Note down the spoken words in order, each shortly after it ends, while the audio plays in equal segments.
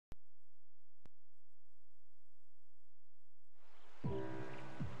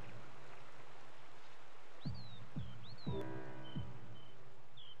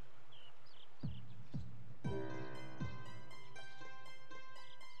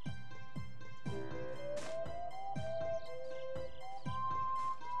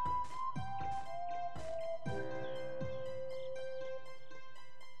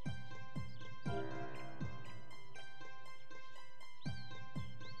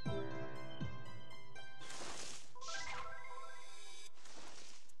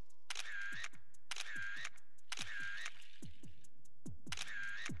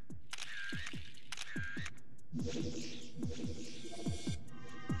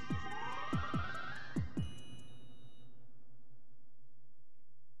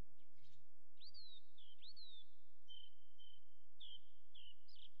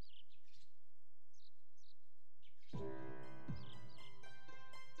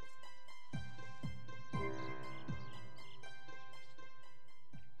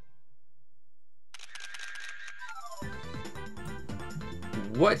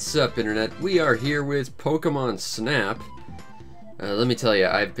What's up, Internet? We are here with Pokemon Snap. Let me tell you,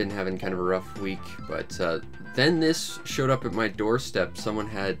 I've been having kind of a rough week, but then this showed up at my doorstep. Someone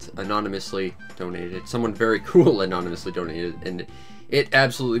had anonymously donated. Someone very cool anonymously donated, and it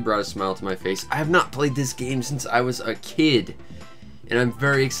absolutely brought a smile to my face. I have not played this game since I was a kid, and I'm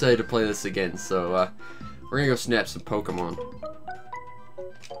very excited to play this again, so we're gonna go snap some Pokemon.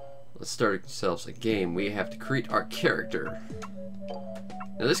 Let's start ourselves a game. We have to create our character.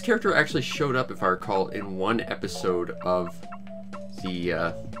 Now this character actually showed up, if I recall, in one episode of the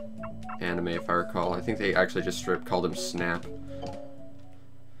anime, if I recall. I think they actually just straight called him Snap.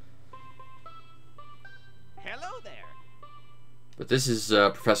 Hello there. But this is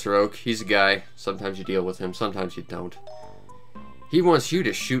Professor Oak. He's a guy. Sometimes you deal with him, sometimes you don't. He wants you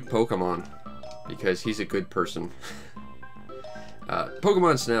to shoot Pokemon because he's a good person.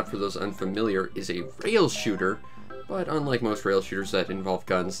 Pokemon Snap, for those unfamiliar, is a rail shooter, but unlike most rail shooters that involve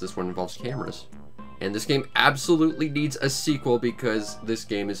guns, this one involves cameras. And this game absolutely needs a sequel because this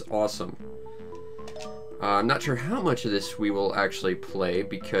game is awesome. I'm not sure how much of this we will actually play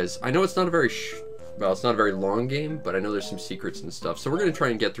because I know it's not a very it's not a very long game, but I know there's some secrets and stuff, so we're going to try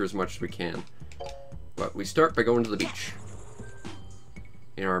and get through as much as we can. But we start by going to the beach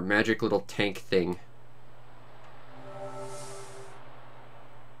in our magic little tank thing.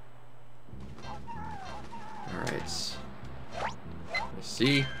 Alright. Press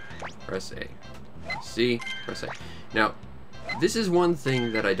C, press A. C, press A. Now, this is one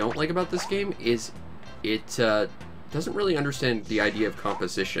thing that I don't like about this game, is it doesn't really understand the idea of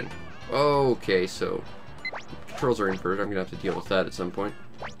composition. Okay, so controls are inverted. I'm gonna have to deal with that at some point.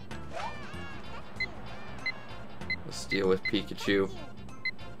 Let's deal with Pikachu.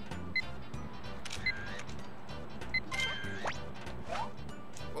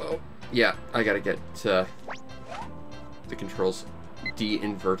 Well, yeah, I gotta get the controls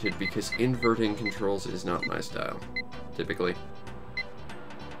de-inverted because inverting controls is not my style, typically.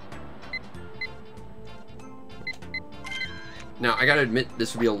 Now, I gotta admit,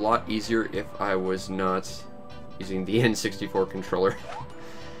 this would be a lot easier if I was not using the N64 controller.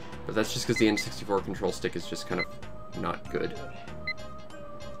 But that's just because the N64 control stick is just kind of not good.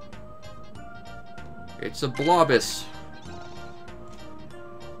 It's a Blobus.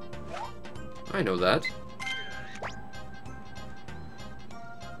 I know that.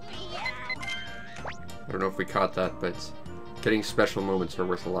 I don't know if we caught that, but getting special moments are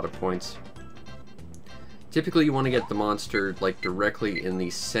worth a lot of points. Typically you want to get the monster like directly in the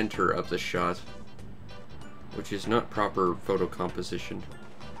center of the shot, which is not proper photo composition.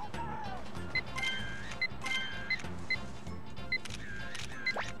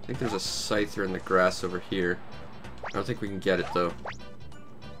 I think there's a Scyther in the grass over here. I don't think we can get it though.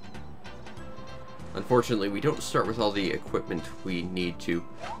 Unfortunately, we don't start with all the equipment we need to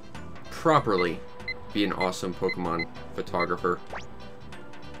properly be an awesome Pokemon photographer.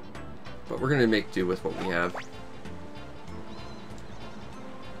 But we're gonna make do with what we have.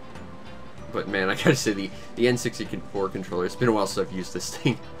 But man, I gotta say, the N64 controller, it's been a while since I've used this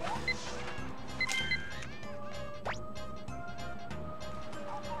thing.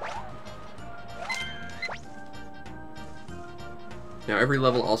 Now every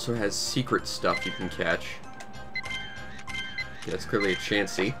level also has secret stuff you can catch. Yeah, that's clearly a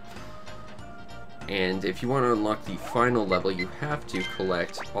Chansey. And if you want to unlock the final level, you have to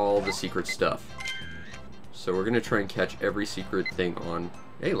collect all the secret stuff. So we're going to try and catch every secret thing on...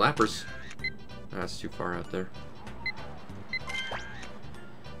 Hey, Lapras! That's too far out there.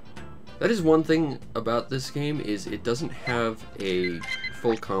 That is one thing about this game, is it doesn't have a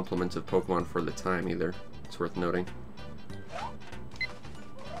full complement of Pokemon for the time either. It's worth noting.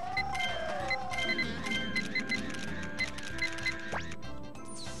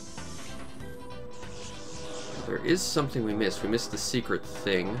 There is something we missed. We missed the secret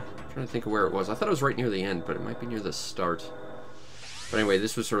thing. I'm trying to think of where it was. I thought it was right near the end, but it might be near the start. But anyway,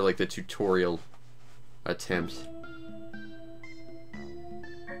 this was sort of like the tutorial attempt.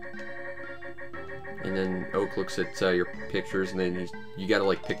 And then Oak looks at your pictures, and then you gotta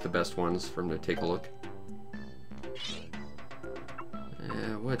like pick the best ones for him to take a look.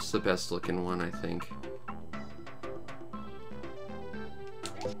 What's the best looking one, I think?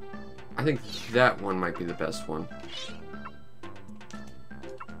 I think that one might be the best one.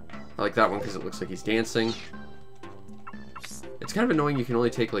 I like that one because it looks like he's dancing. It's kind of annoying you can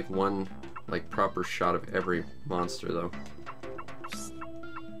only take like one like proper shot of every monster though.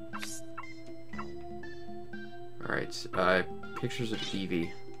 Alright, pictures of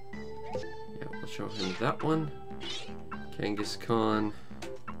Eevee. Yeah, we'll show him that one. Kangaskhan.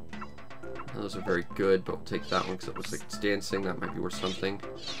 Those are very good, but we'll take that one because it looks like it's dancing. That might be worth something.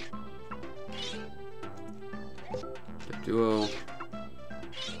 The duo.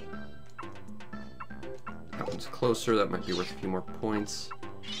 That one's closer. That might be worth a few more points.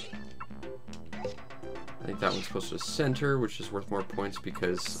 I think that one's close to the center, which is worth more points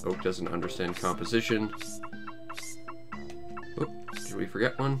because Oak doesn't understand composition. Oop, did we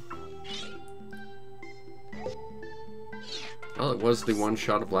forget one? Oh, it was the one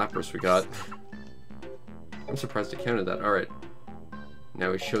shot of Lapras we got. I'm surprised it counted that. Alright.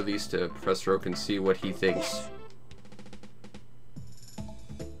 Now we show these to Professor Oak and see what he thinks.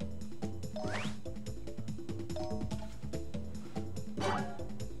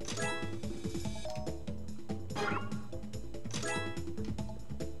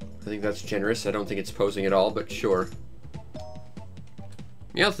 I think that's generous. I don't think it's posing at all, but sure.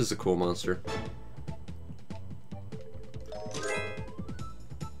 Meowth is a cool monster.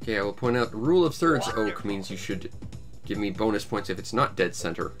 Okay, I will point out the rule of thirds, Oak, means you should give me bonus points if it's not dead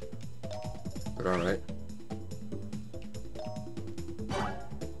center. But alright.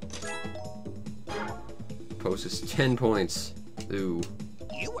 Pose is 10 points. Ooh.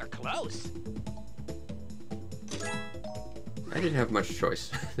 You were close. I didn't have much choice.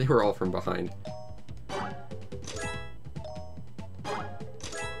 They were all from behind.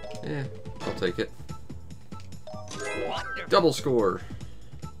 Eh, I'll take it. Wonderful. Double score!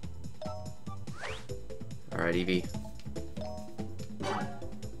 Alright, Eevee.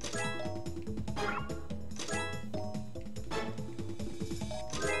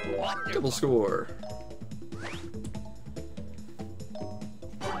 Wonderful. Double score!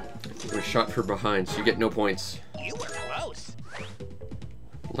 We shot for behind, so you get no points. You were close.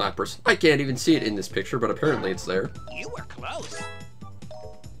 Lapras. I can't even see it in this picture, but apparently it's there. You were close.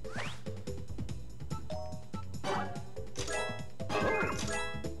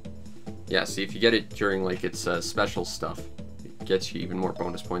 Yeah, see, if you get it during, like, its special stuff, it gets you even more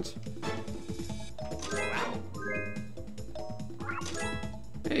bonus points.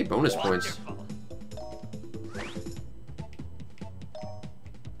 Hey, bonus points.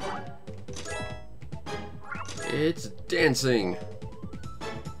 It's dancing.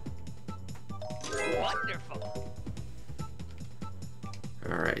 Wonderful.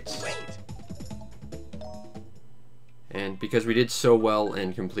 Alright. Wait. And because we did so well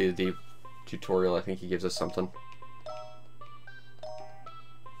and completed the tutorial, I think he gives us something.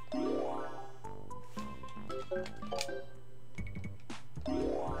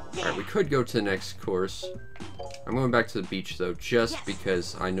 Alright, we could go to the next course. I'm going back to the beach, though, just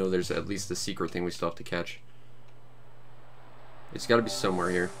because I know there's at least a secret thing we still have to catch. It's gotta be somewhere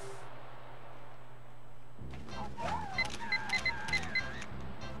here.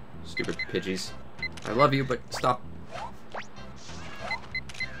 Stupid Pidgeys. I love you, but stop.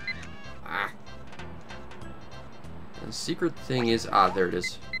 Ah. The secret thing is... Ah, there it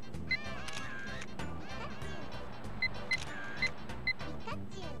is.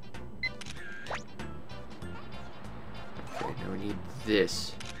 Okay, now we need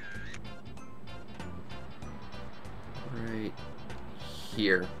this. Right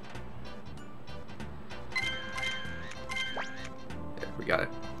here. There, we got it.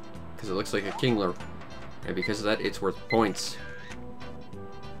 Because it looks like a Kingler. And because of that, it's worth points.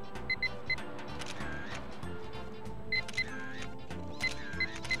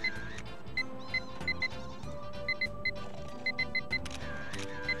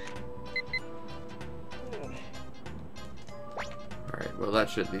 Alright, well that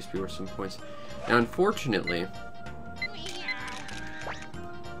should at least be worth some points. Now unfortunately,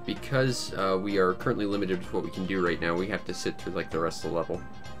 because we are currently limited with what we can do right now, we have to sit through like the rest of the level.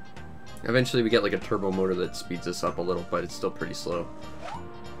 Eventually we get like a turbo motor that speeds us up a little, but it's still pretty slow.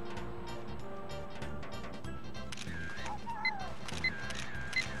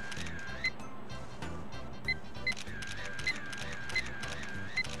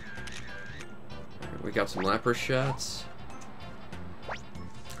 Alright, we got some Lapras shots.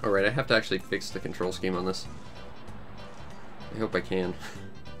 Alright, I have to actually fix the control scheme on this. I hope I can.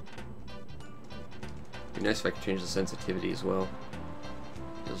 Be nice if I could change the sensitivity as well.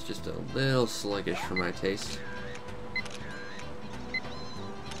 Feels just a little sluggish for my taste.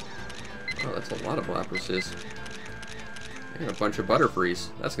 Oh, that's a lot of Laprases. And a bunch of Butterfrees.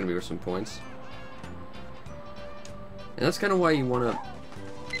 That's gonna be worth some points. And that's kind of why you want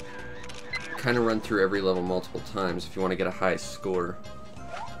to kind of run through every level multiple times if you want to get a high score.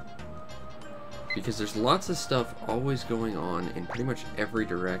 Because there's lots of stuff always going on in pretty much every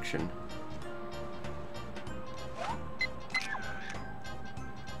direction.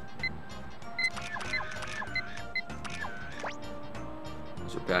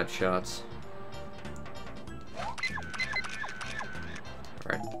 Those are bad shots.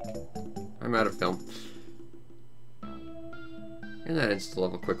 I'm out of film. And that ends the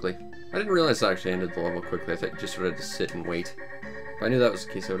level quickly. I didn't realize I actually ended the level quickly. I thought you just sort of had to sit and wait. If I knew that was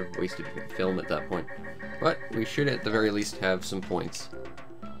the case, I would have wasted film at that point. But we should at the very least have some points.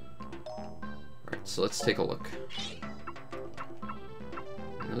 Alright, so let's take a look.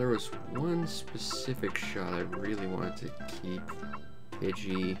 Now, there was one specific shot I really wanted to keep.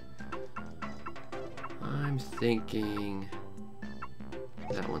 Pidgey. I'm thinking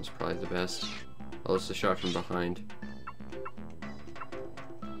that one's probably the best. Oh, it's the shot from behind.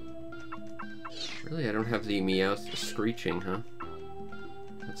 Really, I don't have the Meowth screeching, huh?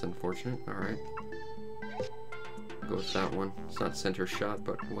 That's unfortunate. Alright. Go with that one. It's not center shot,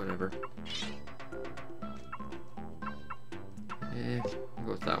 but whatever. I'll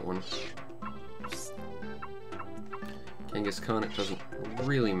go with that one. Kangaskhan, it doesn't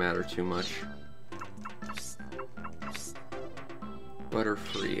really matter too much.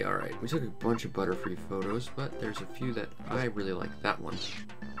 Butterfree, alright. We took a bunch of Butterfree photos, but there's a few that I really like. That one.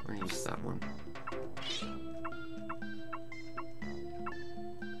 I'm gonna use that one.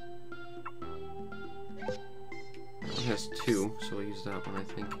 That one has 2, so we'll use that one, I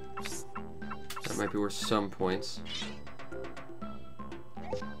think. That might be worth some points.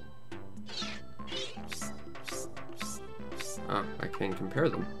 Ah, I can compare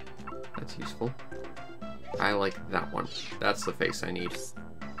them. That's useful. I like that one. That's the face I need.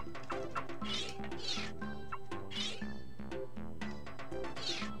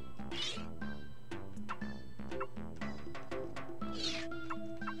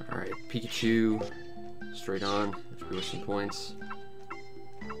 Alright, Pikachu. Straight on. Which be worth some points.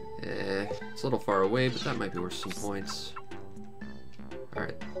 It's a little far away, but that might be worth some points.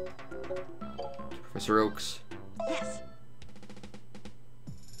 Alright. Professor Oaks. Yes.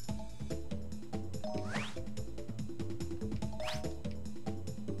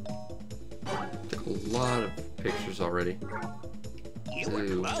 Took a lot of pictures already. You were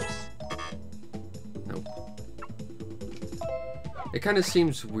close. Nope. It kind of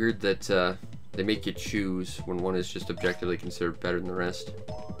seems weird that they make you choose when one is just objectively considered better than the rest.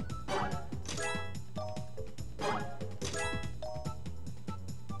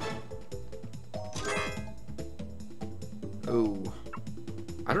 Oh.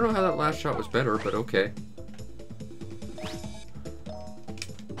 I don't know how that last shot was better, but okay.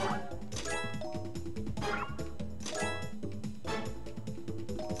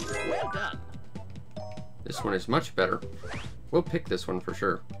 Well done. This one is much better. We'll pick this one for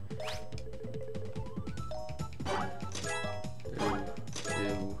sure.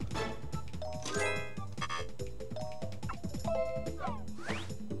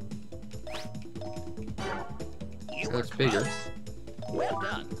 You That's were bigger. close. Well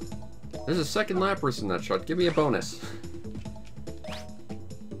done. There's a second Lapras in that shot. Give me a bonus.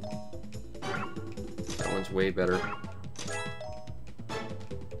 That one's way better.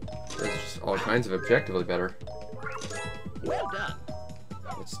 There's just all kinds of objectively better. Well done.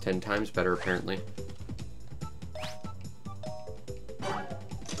 It's 10 times better, apparently.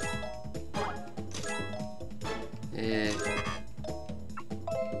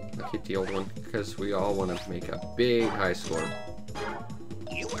 I'll keep the old one, because we all want to make a big high score.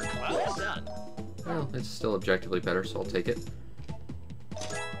 You were close. Well done. Well, it's still objectively better, so I'll take it.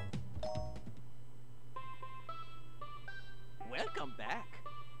 Welcome back.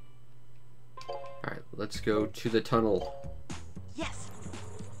 Alright, let's go to the tunnel. Yes.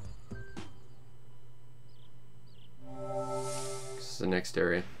 This is the next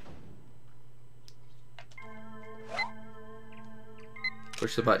area.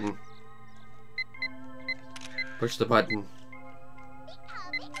 Push the button. Push the button.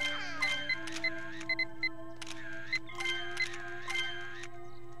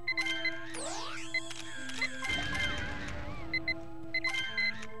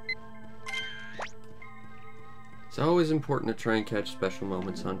 It's always important to try and catch special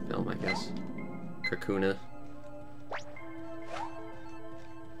moments on film, I guess. Kakuna.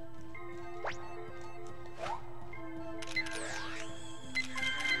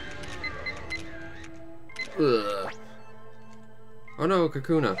 Ugh. Oh no,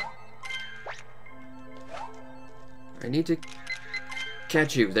 Kakuna. I need to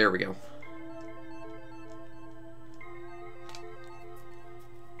catch you. There we go.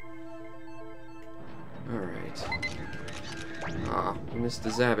 Alright. Ah, we missed the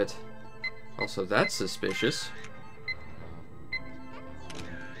Zabbit. Also, that's suspicious.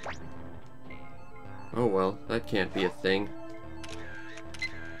 Oh well, that can't be a thing.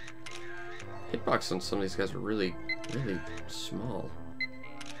 Hitbox on some of these guys are really, really small.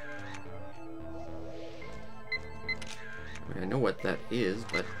 I mean, I know what that is,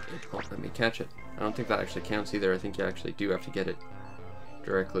 but it won't let me catch it. I don't think that actually counts either. I think you actually do have to get it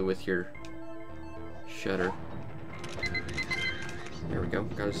directly with your shutter. There we go.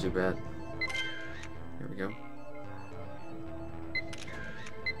 Got a Zubat. There we go.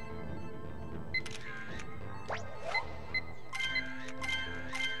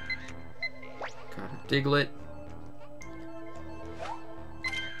 Got a Diglett.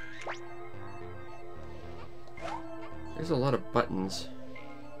 There's a lot of buttons.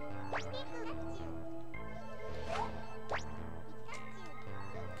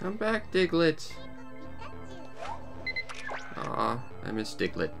 Come back, Diglett. Aw, I miss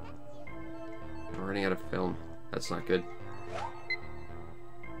Diglett. I'm running out of film. That's not good.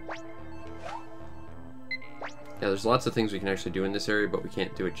 Yeah, there's lots of things we can actually do in this area, but we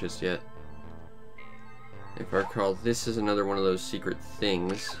can't do it just yet. If I recall, this is another one of those secret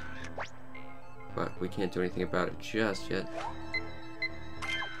things, but we can't do anything about it just yet.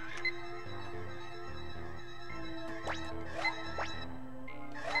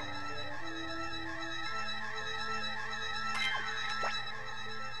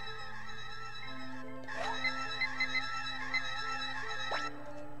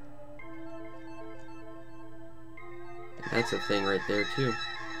 That's a thing right there, too.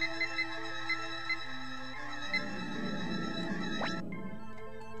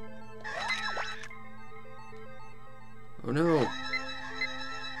 Oh no!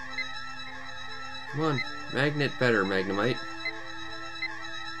 Come on, magnet better, Magnemite.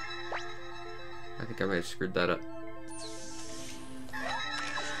 I think I might have screwed that up.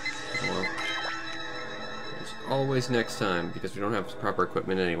 Oh well. There's always next time, because we don't have proper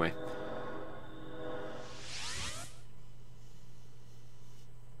equipment anyway.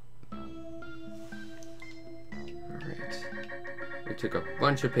 Alright. We took a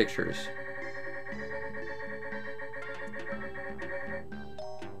bunch of pictures.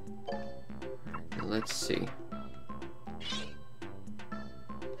 Let's see.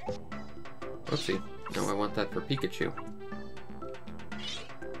 Oopsie. No, I want that for Pikachu.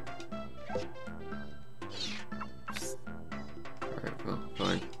 Alright, well,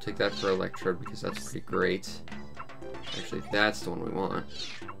 fine. Take that for Electrode because that's pretty great. Actually, that's the one we want.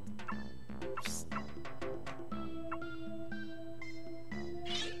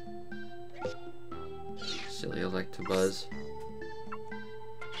 Silly Electabuzz.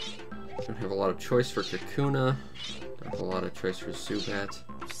 Don't have a lot of choice for Kakuna. Don't have a lot of choice for Zubat.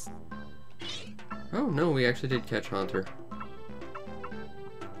 Oh no, we actually did catch Haunter.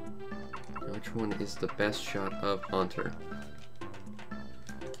 Now, which one is the best shot of Haunter?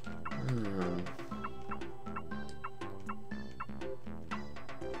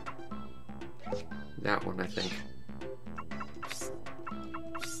 That one, I think.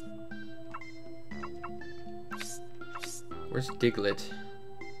 Where's Diglett?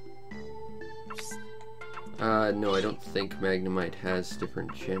 No, I don't think Magnemite has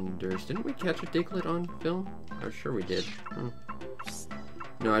different genders. Didn't we catch a Diglett on film? I'm sure we did.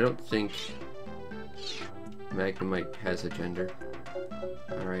 No, I don't think Magnemite has a gender.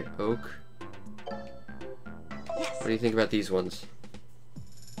 Alright, Oak. What do you think about these ones?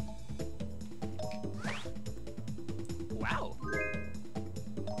 Wow.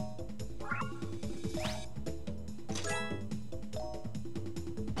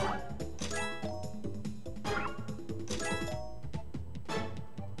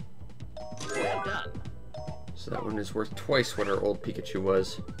 Well done. So that one is worth twice what our old Pikachu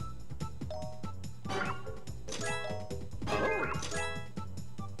was. Oh.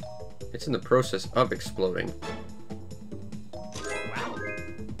 It's in the process of exploding. Wow.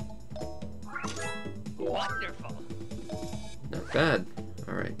 Wonderful. Not bad.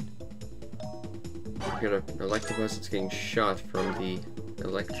 Alright. We got an Electabuzz that's getting shot from the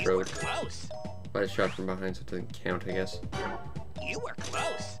Electrode. Close. But it's shot from behind, so it doesn't count, I guess. You were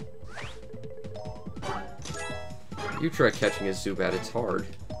close. You try catching a Zubat, it's hard.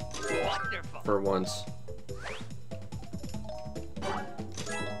 Wonderful. For once.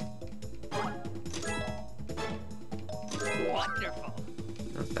 Wonderful.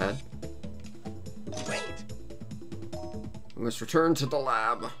 Not bad. Wait. We must return to the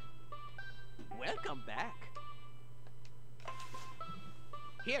lab. Welcome back.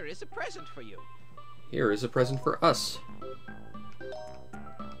 Here is a present for you. Here is a present for us.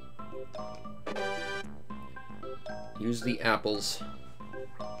 Use the apples.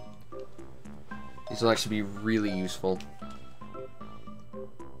 These will actually be really useful.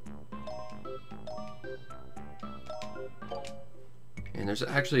 And there's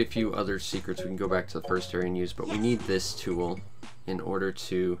actually a few other secrets we can go back to the first area and use, but we need this tool in order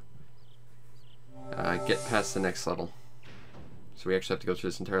to get past the next level. So we actually have to go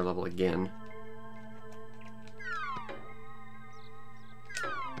through this entire level again.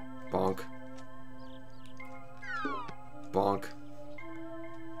 Bonk. Bonk.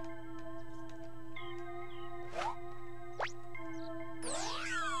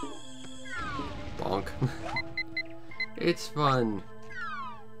 Bonk. It's fun.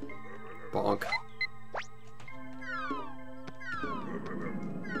 Bonk.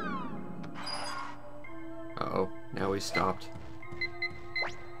 Uh-oh, now he stopped.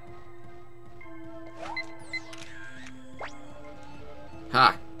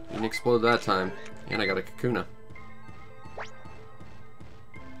 Ha! Didn't explode that time. And I got a Kakuna.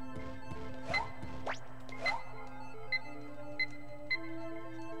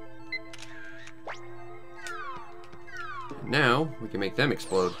 And now, we can make them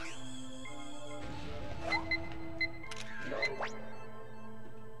explode. And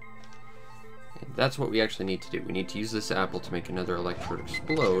that's what we actually need to do. We need to use this apple to make another electrode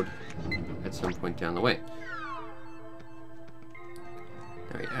explode at some point down the way.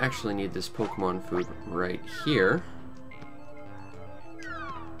 Now we actually need this Pokemon food right here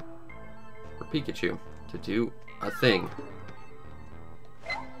for Pikachu to do a thing.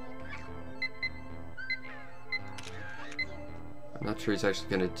 I'm not sure he's actually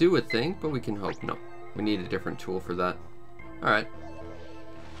going to do a thing, but we can hope. No, we need a different tool for that. Alright.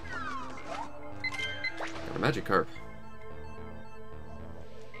 Got a Magikarp.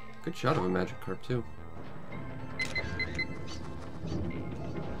 Good shot of a Magikarp, too.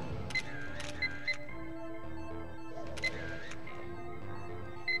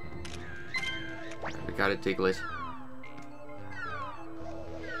 We got it, Diglett.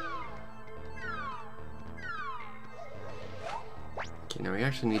 Okay, now we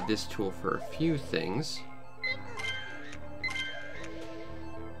actually need this tool for a few things.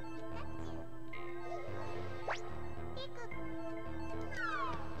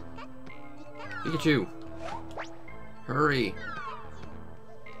 Pikachu! Hurry!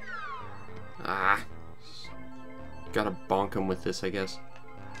 Ah! Gotta bonk him with this, I guess.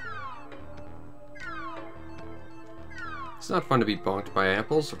 It's not fun to be bonked by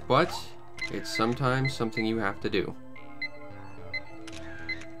apples, but it's sometimes something you have to do.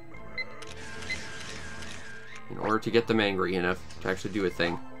 In order to get them angry enough to actually do a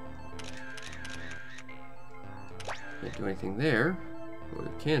thing. Can't do anything there. What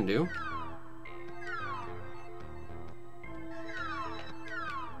we can do.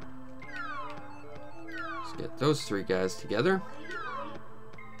 Let's get those three guys together.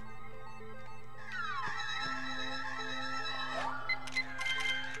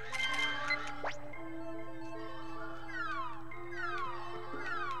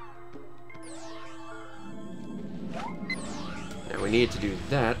 We need to do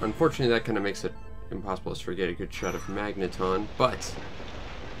that. Unfortunately, that kind of makes it impossible for us to get a good shot of Magneton, but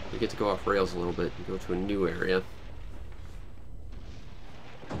we get to go off rails a little bit and go to a new area.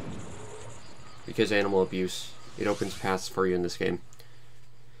 Because animal abuse, it opens paths for you in this game.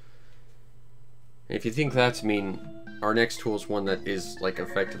 And if you think that's mean, our next tool is one that is, like,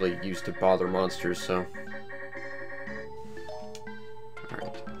 effectively used to bother monsters, so...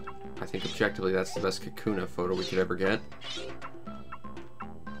 Alright. I think objectively that's the best Kakuna photo we could ever get.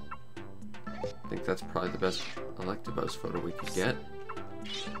 I think that's probably the best Electabuzz photo we could get.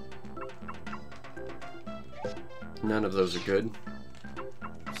 None of those are good.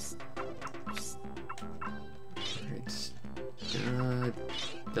 Alright.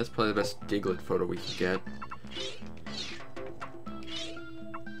 That's probably the best Diglett photo we could get.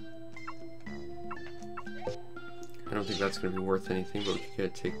 I don't think that's going to be worth anything, but we could get a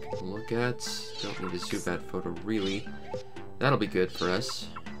take a look at. Don't need a Zubat photo, really. That'll be good for us.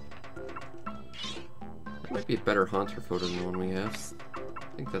 That might be a better Haunter photo than the one we have.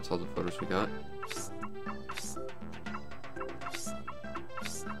 I think that's all the photos we got.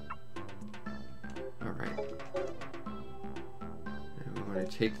 Alright. And we're going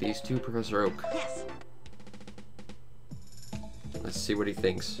to take these to Professor Oak. Yes. Let's see what he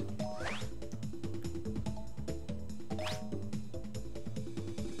thinks.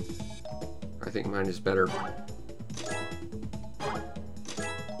 I think mine is better. Well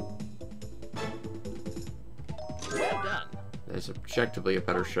done. That is objectively a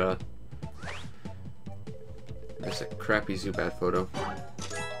better shot. That's a crappy Zubat photo.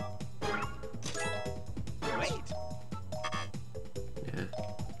 Great. Yeah.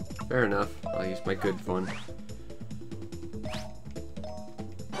 Fair enough. I'll use my good one.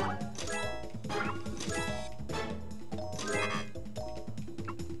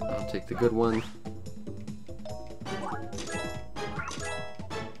 I'll take the good one.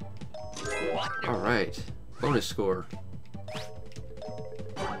 Alright. Bonus score.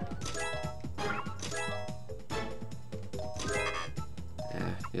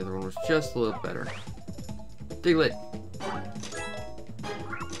 The other one was just a little better. Diglett!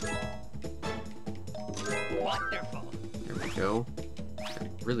 Wonderful. There we go. Got a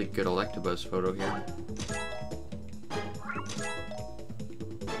really good Electabuzz photo here.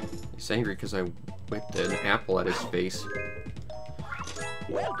 He's angry because I whipped an apple at his face.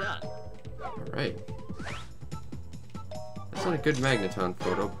 Well done. Alright. That's not a good Magneton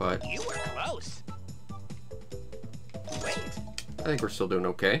photo, but You were close. Wait. I think we're still doing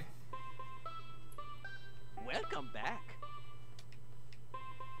okay. Welcome back.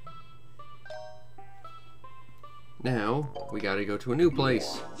 Now, we gotta go to a new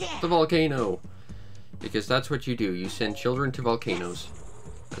place. Yeah. The volcano. Because that's what you do. You send children to volcanoes.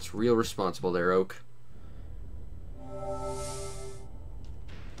 That's real responsible there, Oak.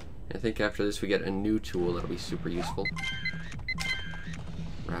 I think after this we get a new tool that'll be super useful.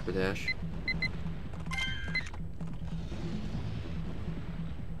 Rapidash.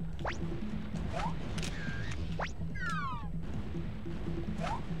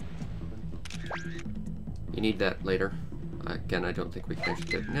 You need that later. Again, I don't think we can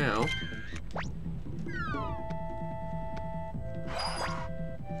actually get it now.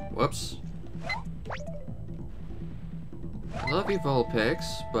 Whoops. I love you, Vulpix,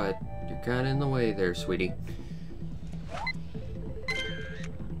 but you're kinda in the way there, sweetie.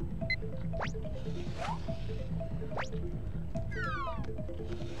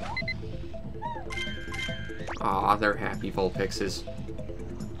 Aw, they're happy Vulpixes.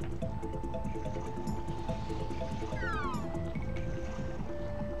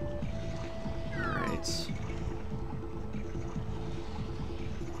 Alright.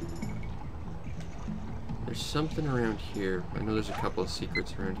 There's something around here. I know there's a couple of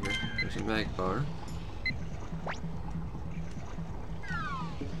secrets around here. There's a Magmar.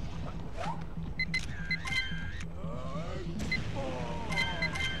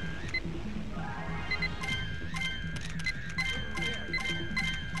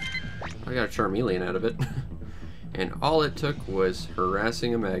 I got a Charmeleon out of it. And all it took was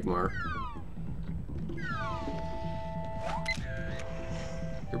harassing a Magmar.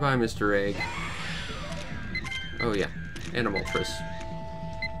 Goodbye, Mr. Egg. Oh yeah, and a Moltres.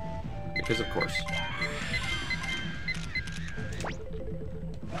 Because of course.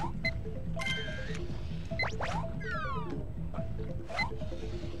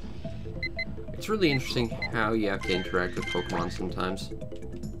 It's really interesting how you have to interact with Pokemon sometimes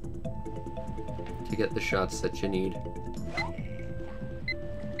to get the shots that you need.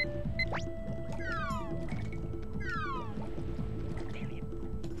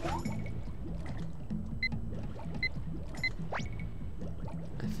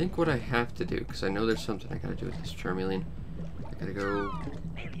 I think what I have to do, because I know there's something I gotta do with this Charmeleon, I gotta go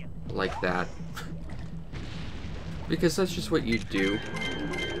like that. Because that's just what you do.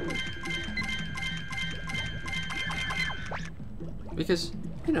 Because,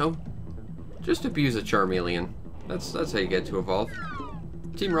 you know, just abuse a Charmeleon. That's how you get to evolve.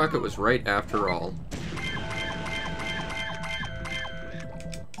 Team Rocket was right after all.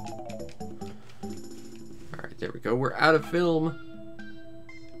 Alright, there we go. We're out of film.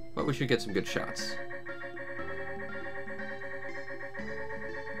 But we should get some good shots.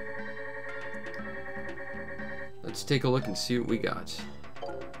 Let's take a look and see what we got.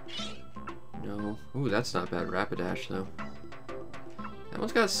 No. Ooh, that's not bad. Rapidash, though. That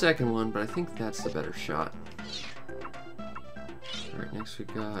one's got a second one, but I think that's the better shot. Alright, next we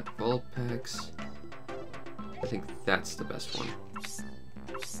got Vulpix. I think that's the best one.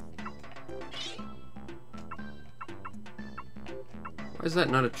 Why is that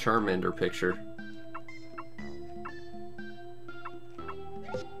not a Charmander picture?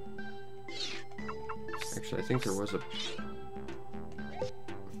 Actually, I think there was a...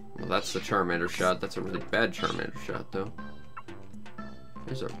 Well, that's the Charmander shot. That's a really bad Charmander shot, though.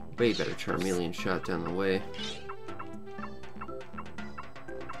 There's a way better Charmeleon shot down the way.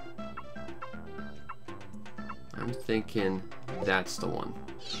 I'm thinking that's the one.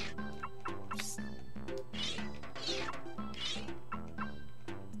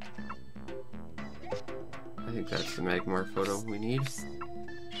 I think that's the Magmar photo we need.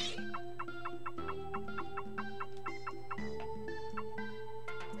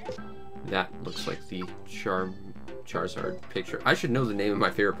 That looks like the Charizard picture. I should know the name of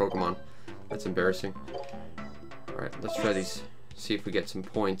my favorite Pokemon. That's embarrassing. Alright, let's try these. See if we get some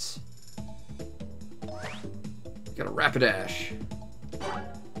points. We got a Rapidash.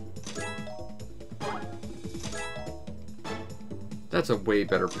 That's a way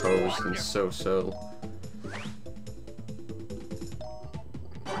better pose than So-So.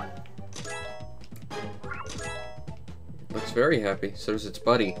 Let's looks very happy. So does its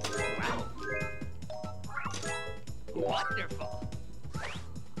buddy. Wow. Wonderful.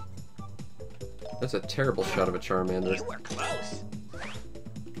 That's a terrible shot of a Charmander. You were close.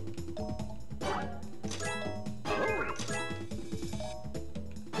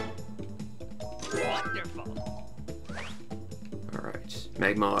 Wonderful. Alright,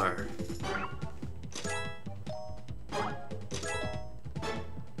 Magmar.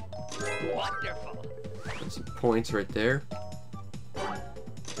 Wonderful. Got some points right there.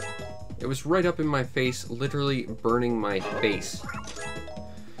 It was right up in my face, literally burning my face.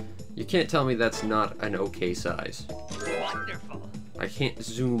 You can't tell me that's not an okay size. Wonderful. I can't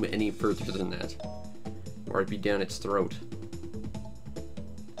zoom any further than that, or I'd be down its throat.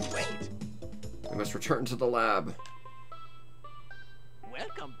 Wait. We must return to the lab.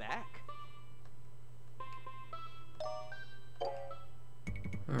 Welcome back.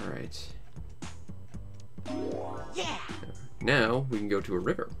 Alright. Yeah. Now we can go to a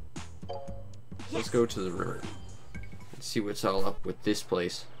river. Let's go to the river and see what's all up with this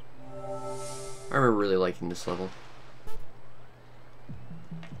place. I remember really liking this level.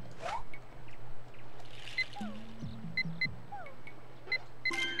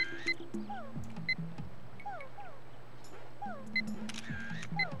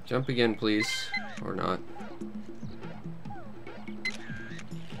 Jump again, please. Or not.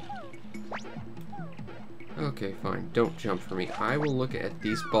 Okay, fine. Don't jump for me. I will look at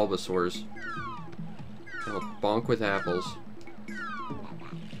these Bulbasaurs. I'll bonk with apples.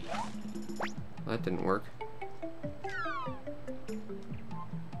 That didn't work.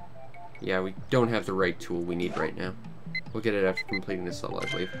 Yeah, we don't have the right tool we need right now. We'll get it after completing this level, I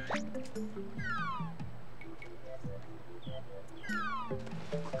believe.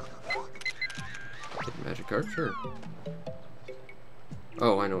 Get the Magikarp, sure.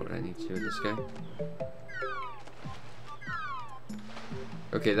 Oh, I know what I need to do with this guy.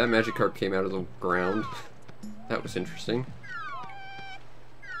 Okay, that Magikarp came out of the ground. That was interesting.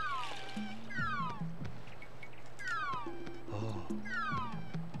 Oh.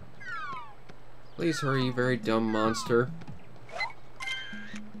 Please hurry, you very dumb monster.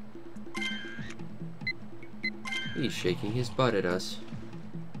 He's shaking his butt at us.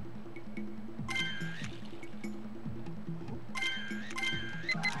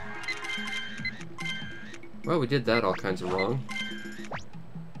 Well, we did that all kinds of wrong.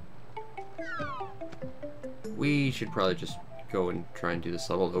 We should probably just go and try and do this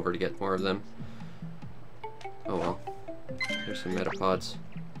level over to get more of them. Oh well. There's some Metapods.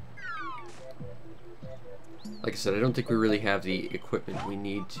 Like I said, I don't think we really have the equipment we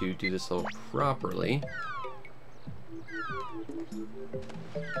need to do this level properly.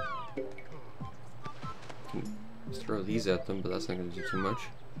 Can throw these at them, but that's not going to do too much.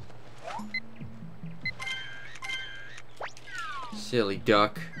 Silly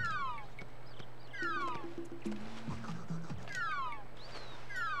duck.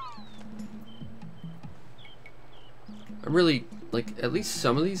 I'm really, like, at least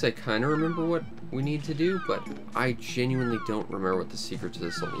some of these I kind of remember what we need to do, but I genuinely don't remember what the secret to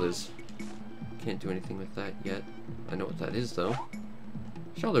this level is. Can't do anything with that yet. I know what that is, though.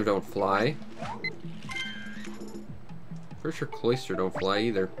 Shellder don't fly. Pretty sure Cloyster don't fly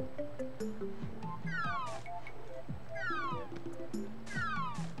either.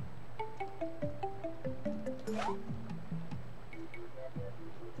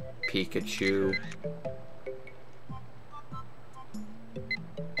 Pikachu.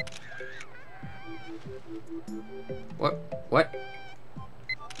 What?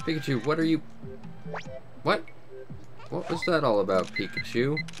 Pikachu, what are you... What? What was that all about,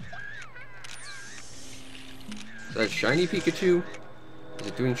 Pikachu? Is that shiny Pikachu? Is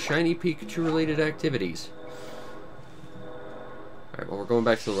it doing shiny Pikachu related activities? Alright, well, we're going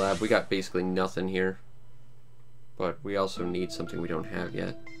back to the lab. We got basically nothing here. But we also need something we don't have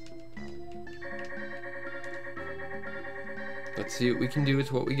yet. Let's see what we can do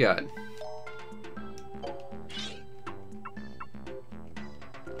with what we got.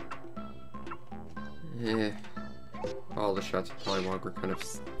 All the shots of Poliwag were kind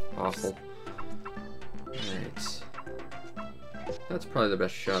of awful. Alright. That's probably the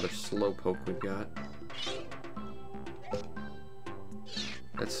best shot of Slowpoke we've got.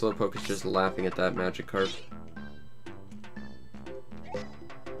 That Slowpoke is just laughing at that Magikarp.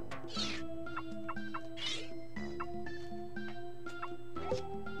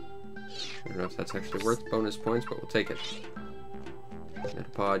 I don't know if that's actually worth bonus points, but we'll take it.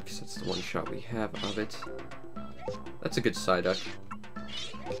 Metapod, because that's the one shot we have of it. That's a good Psyduck.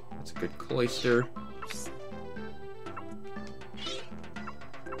 That's a good Cloyster.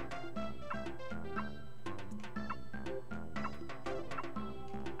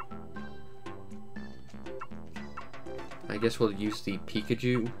 I guess we'll use the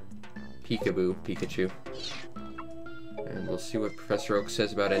Peekaboo Pikachu. And we'll see what Professor Oak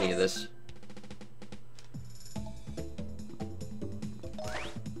says about any of this.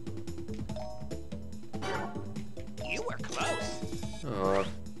 You were close. Aw.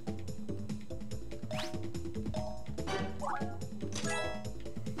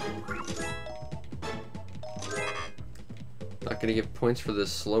 Not gonna give points for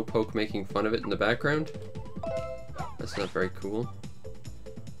this Slowpoke making fun of it in the background? That's not very cool.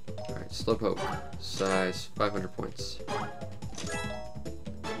 Alright, Slowpoke. Size, 500 points.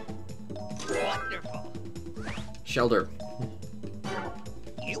 Wonderful. Shelter.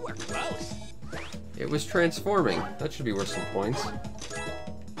 You were close. It was transforming. That should be worth some points.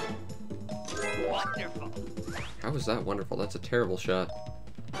 Wonderful. How was that wonderful? That's a terrible shot.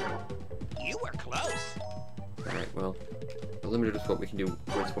 You were close. Alright, well, we're limited with what we can do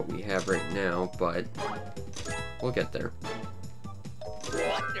with what we have right now, but we'll get there.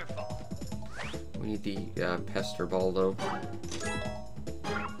 Wonderful. We need the Pester Ball, though.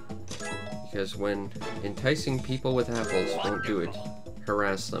 Because when enticing people with apples won't do it,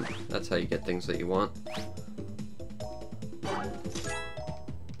 harass them. That's how you get things that you want.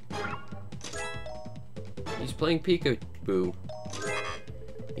 He's playing Peekaboo.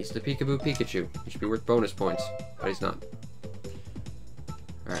 He's the Peekaboo Pikachu. He should be worth bonus points, but he's not.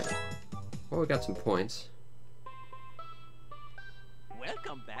 Alright. Well, we got some points.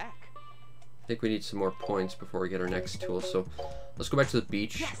 Welcome back. I think we need some more points before we get our next tool, so let's go back to the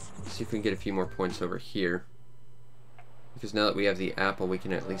beach, see if we can get a few more points over here. Because now that we have the apple, we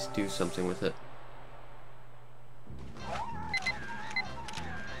can at least do something with it.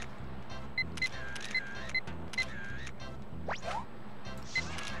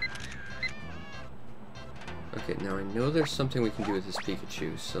 Okay, now I know there's something we can do with this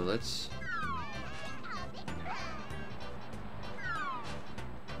Pikachu, so let's...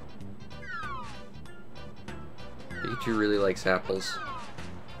 Pikachu really likes apples.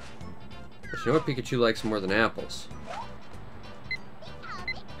 But you know what Pikachu likes more than apples?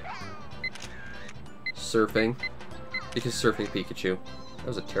 Surfing. Because surfing Pikachu. That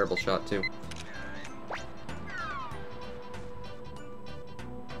was a terrible shot, too.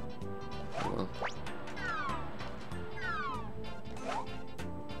 Oh well.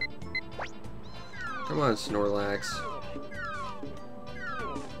 Come on, Snorlax.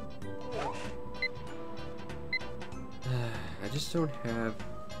 I just don't have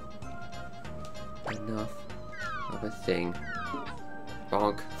enough of a thing.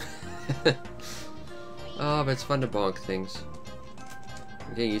 Bonk. Oh, but it's fun to bonk things.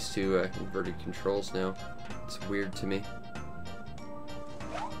 I'm getting used to inverted controls now. It's weird to me.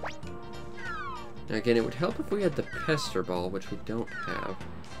 Now again, it would help if we had the Pester Ball, which we don't have.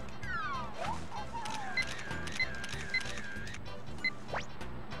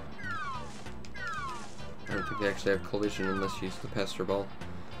 I don't think they actually have collision unless you use the Pester Ball.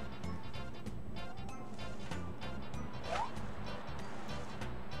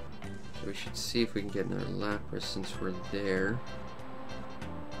 So we should see if we can get another Lapras since we're there.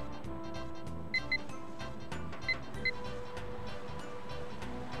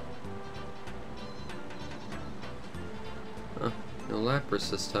 Huh, no Lapras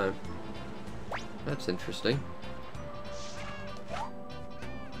this time. That's interesting.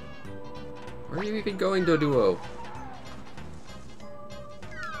 Where are you even going, Doduo?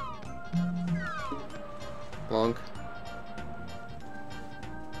 Bonk.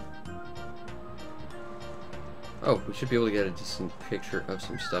 Oh, we should be able to get a decent picture of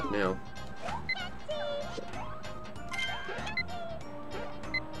some stuff now.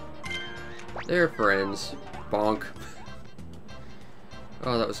 They're friends. Bonk.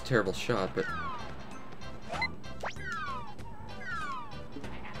 Oh, that was a terrible shot, but...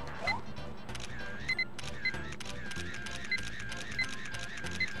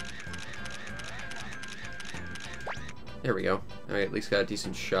 There we go. I at least got a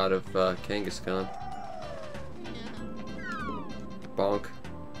decent shot of Kangaskhan. Bonk.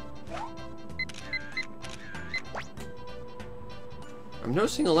 I'm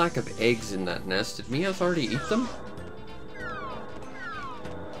noticing a lack of eggs in that nest. Did Meowth already eat them?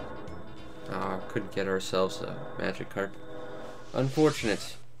 Oh, couldn't get ourselves a Magikarp.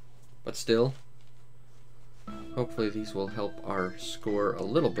 Unfortunate. But still. Hopefully these will help our score a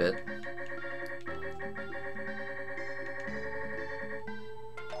little bit.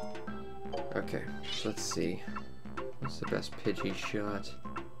 Okay, so let's see. What's the best Pidgey shot?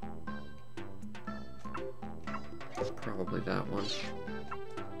 Probably that one.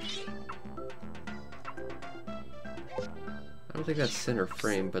 I don't think that's center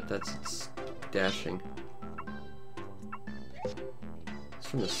frame, but that's its dashing.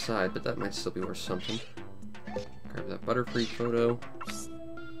 from the side, but that might still be worth something. Grab that Butterfree photo.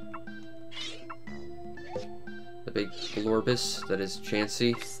 The big Glorbus that is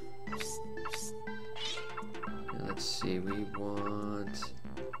Chansey. And let's see, we want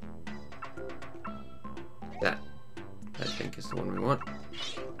that. I think is the one we want.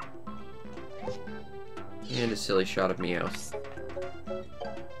 And a silly shot of Meowth.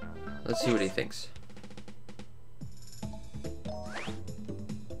 Let's see what he thinks.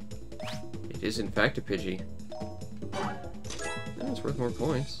 It is in fact a Pidgey. It's worth more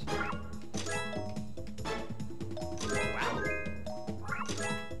points.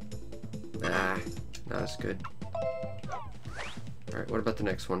 Ah, not as good. Alright, what about the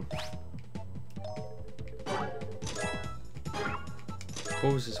next one?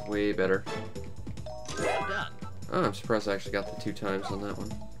 Pose is way better. Well done. Oh, I'm surprised I actually got the 2 times on that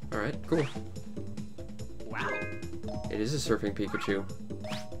one. Alright, cool. Wow. It is a Surfing Pikachu.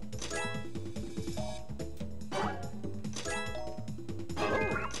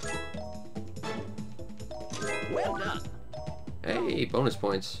 Well done. Hey, bonus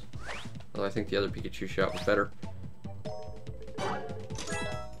points. Although I think the other Pikachu shot was better. I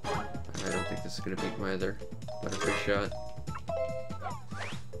don't think this is going to beat my other Butterfree shot.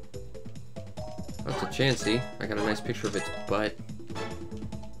 That's a Chansey. I got a nice picture of its butt.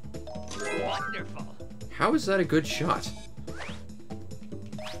 Wonderful. How is that a good shot?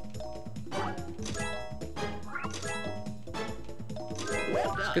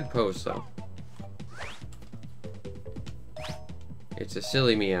 Well done. Good pose, though. It's a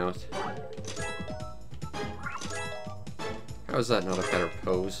silly Meowth. How is that not a better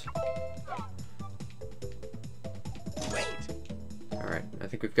pose? Wait. Alright, I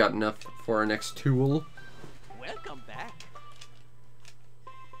think we've got enough for our next tool. Welcome back.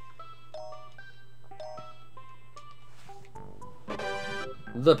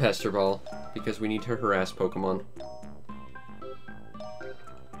 The Pester Ball, because we need to harass Pokemon.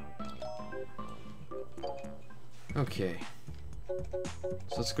 Okay.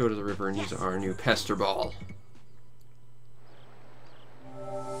 So let's go to the river and use our new Pester Ball.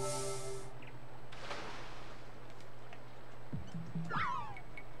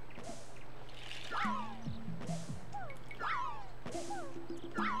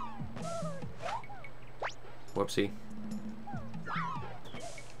 Whoopsie.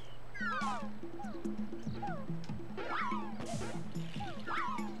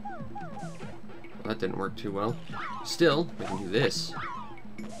 Well, that didn't work too well. Still, we can do this.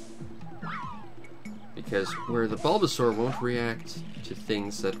 Because where the Bulbasaur won't react to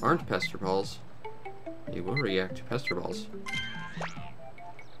things that aren't Pester Balls, it will react to Pester Balls.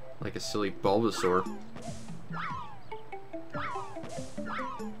 Like a silly Bulbasaur.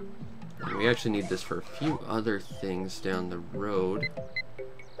 And we actually need this for a few other things down the road.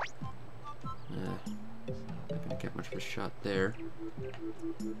 Not gonna get much of a shot there.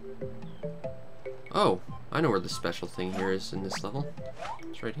 Oh, I know where the special thing here is in this level.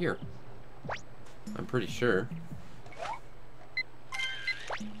 It's right here. I'm pretty sure.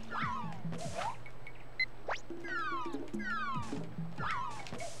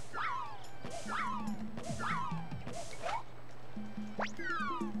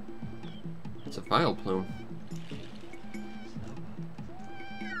 It's a Vileplume.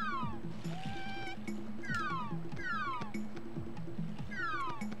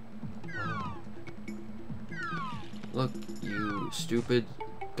 Look, you stupid,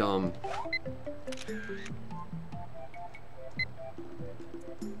 dumb.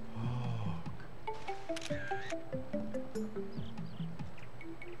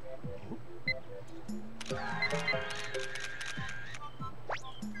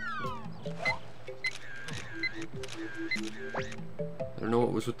 I don't know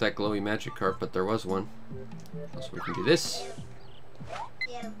what was with that glowy Magikarp, but there was one. So we can do this.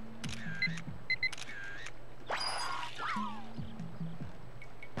 Yeah.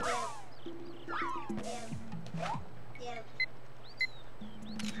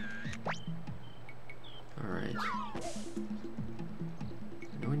 Alright. I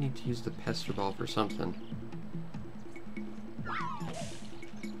know we need to use the Pester Ball for something.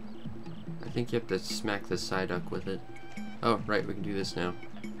 I think you have to smack the Psyduck with it. Oh, right, we can do this now.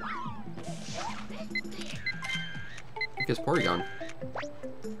 Because Porygon.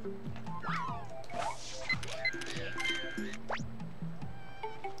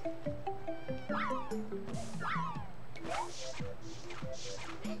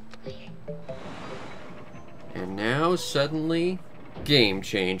 And now, suddenly, game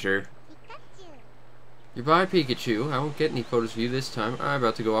changer. Goodbye, Pikachu. I won't get any photos of you this time. I'm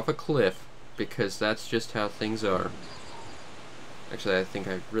about to go off a cliff, because that's just how things are. Actually, I think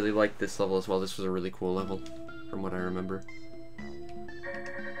I really liked this level as well. This was a really cool level, from what I remember.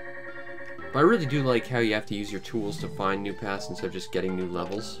 But I really do like how you have to use your tools to find new paths instead of just getting new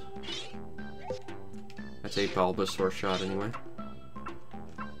levels. That's a Bulbasaur shot anyway.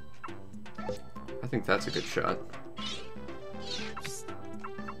 I think that's a good shot.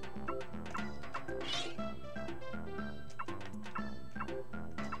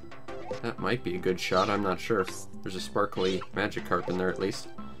 That might be a good shot, I'm not sure. There's a sparkly Magikarp in there at least.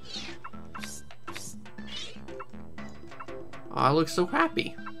 Oh, I look so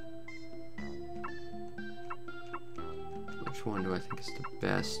happy. Which one do I think is the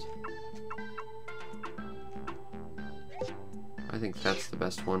best? I think that's the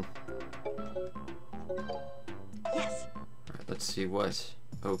best one. Yes. Alright, let's see what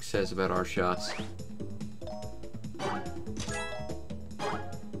Oak says about our shots.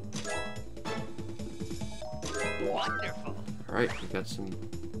 Wonderful. Alright, we got some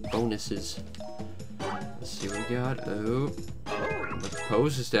bonuses. Let's see what we got. Oh, the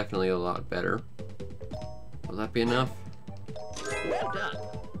pose is definitely a lot better. Will that be enough? Well done.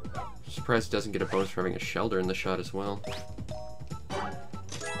 I'm surprised it doesn't get a bonus for having a shelter in the shot as well.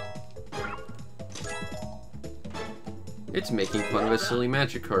 It's making fun of a silly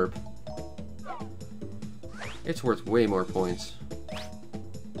Magikarp. It's worth way more points.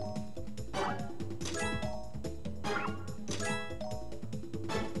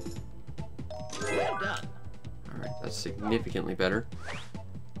 Well done. Alright, that's significantly better.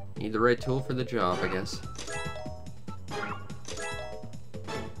 Need the right tool for the job, I guess.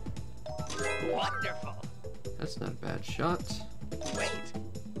 Wonderful. That's not a bad shot. Wait.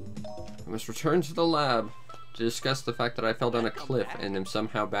 I must return to the lab to discuss the fact that I fell down a cliff and am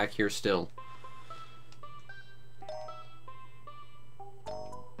somehow back here still.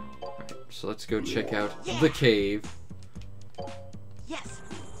 Alright, so let's go check out the cave, Yes.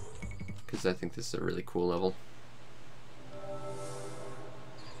 because I think this is a really cool level.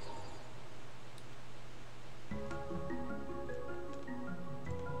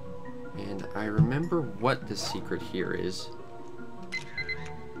 And I remember what the secret here is.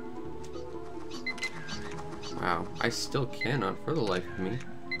 Wow, I still cannot, for the life of me,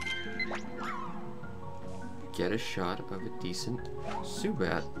 get a shot of a decent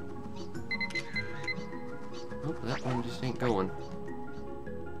Zubat. Oh, that one just ain't going.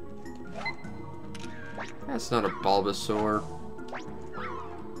 That's not a Bulbasaur.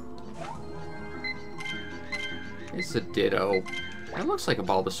 It's a Ditto. That looks like a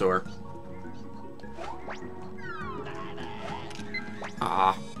Bulbasaur.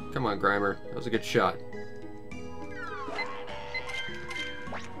 Ah, come on, Grimer. That was a good shot.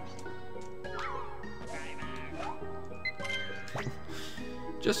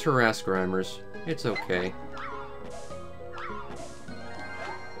 Just harass Grimers. It's okay.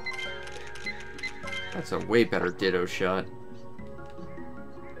 That's a way better Ditto shot.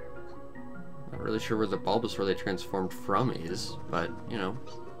 Not really sure where the Bulbasaur they transformed from is, but, you know.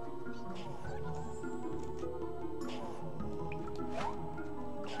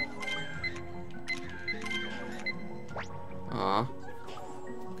 Aw.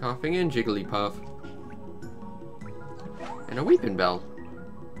 Coughing in Jigglypuff. And a Weepin' Bell.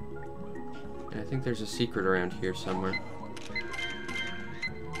 And I think there's a secret around here somewhere.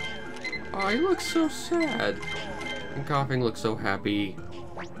 Oh, he looks so sad. And Coughing looks so happy.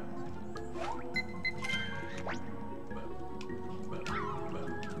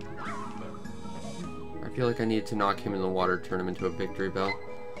 I feel like I needed to knock him in the water to turn him into a Victory Bell.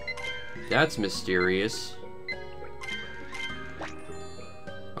 That's mysterious.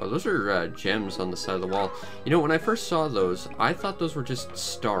 Oh, those are gems on the side of the wall. You know, when I first saw those, I thought those were just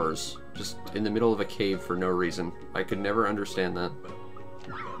stars. Just in the middle of a cave for no reason. I could never understand that.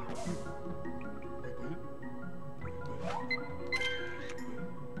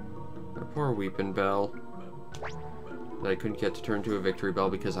 A poor Weepin' Bell. That I couldn't get to turn to a Victory Bell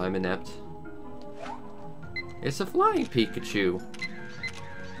because I'm inept. It's a flying Pikachu.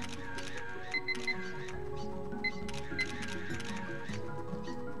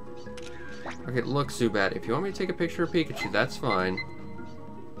 Okay, look, Zubat, if you want me to take a picture of Pikachu, that's fine.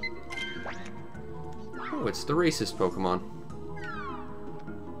 Oh, it's the racist Pokemon.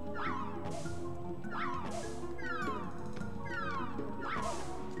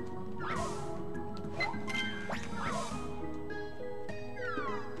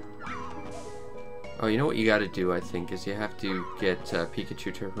 Oh, you know what you gotta do, I think, is you have to get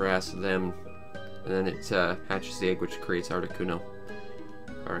Pikachu to harass them, and then it hatches the egg, which creates Articuno,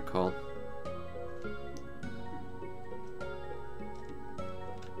 if I recall.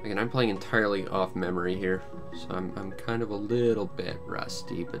 Again, I'm playing entirely off memory here, so I'm kind of a little bit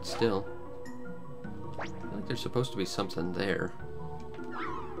rusty, but still. I feel like there's supposed to be something there.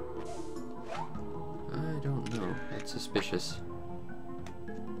 I don't know. That's suspicious.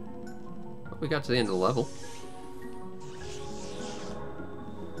 But we got to the end of the level.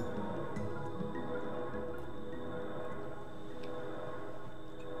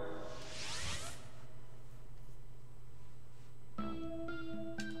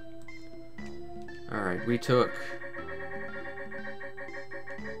 Alright, we took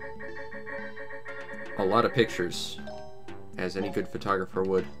a lot of pictures, as any good photographer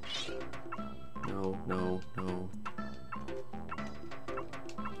would. No, no, no.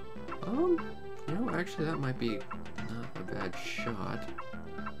 You know, actually that might be not a bad shot.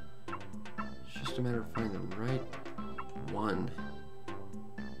 It's just a matter of finding the right one.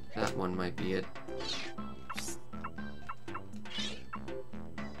 That one might be it.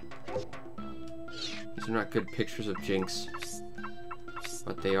 These are not good pictures of Jinx,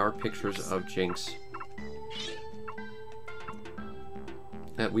 but they are pictures of Jinx.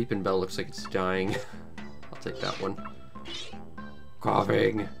 That Weepin' Bell looks like it's dying. I'll take that one.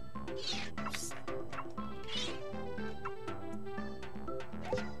 Coughing!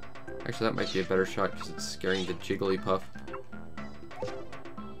 Actually, that might be a better shot because it's scaring the Jigglypuff.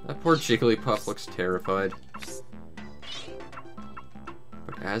 That poor Jigglypuff looks terrified.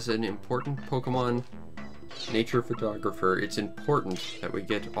 But as an important Pokemon nature photographer, it's important that we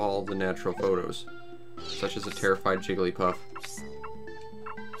get all the natural photos, such as a terrified Jigglypuff.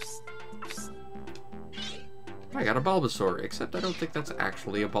 I got a Bulbasaur, except I don't think that's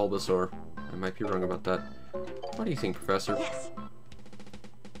actually a Bulbasaur. I might be wrong about that. What do you think, Professor? Yes.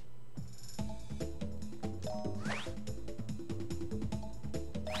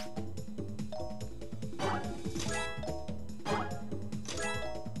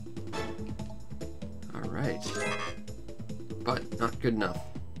 Alright. But not good enough.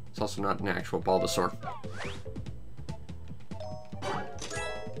 It's also not an actual Bulbasaur.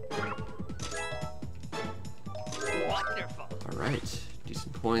 Wonderful. Alright,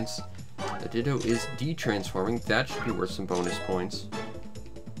 decent points. The Ditto is de-transforming. That should be worth some bonus points.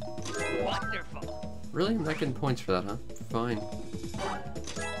 Wonderful. Really? I'm not getting points for that, huh? Fine.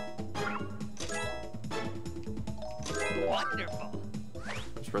 Wonderful.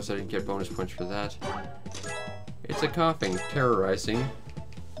 I'm surprised I didn't get bonus points for that. It's a coughing, terrorizing,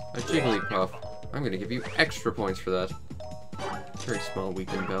 a Jigglypuff. I'm gonna give you extra points for that. Very small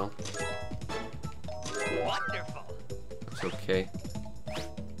Weepin' Bell. Wonderful. That's okay.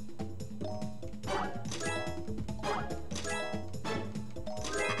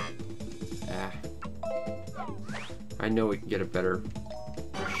 Ah. I know we can get a better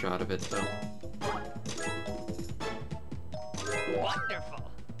shot of it, though.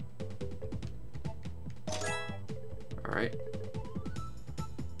 Wonderful. Alright.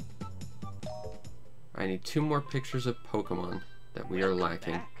 I need 2 more pictures of Pokemon that we are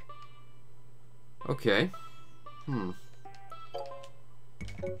lacking. Back. Okay.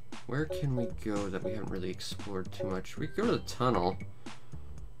 Where can we go that we haven't really explored too much? We could go to the tunnel.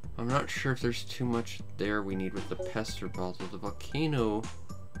 I'm not sure if there's too much there we need with the Pester Ball, though the volcano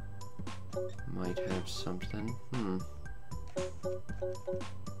might have something. I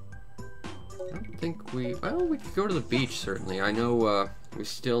don't think we... Well, we could go to the beach, certainly. I know we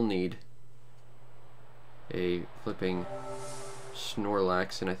still need a flipping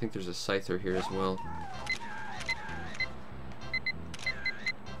Snorlax, and I think there's a Scyther here as well.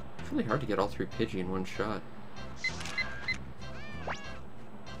 It's really hard to get all 3 Pidgey in one shot.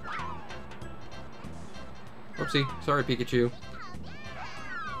 Whoopsie. Sorry, Pikachu.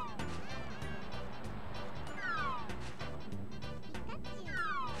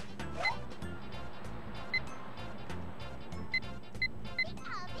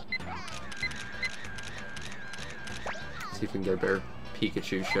 See if we can get a better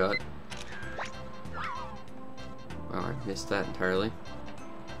Pikachu shot. Wow, I missed that entirely.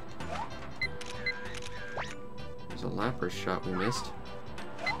 There's a Lapras shot we missed.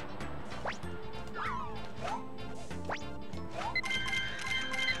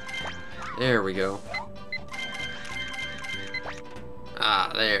 There we go.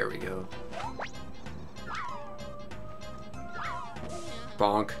 Ah, there we go.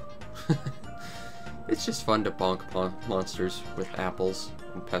 Bonk. It's just fun to bonk monsters with apples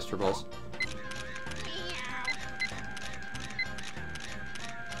and pester balls.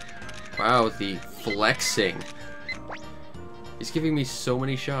 Wow, the flexing. He's giving me so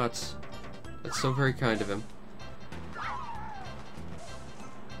many shots. That's so very kind of him.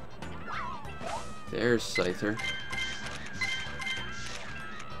 There's Scyther.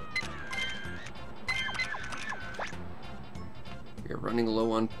 You're running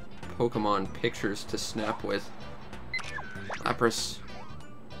low on Pokemon pictures to snap with. Lapras.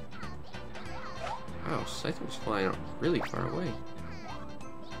 Wow, Scyther's flying out really far away.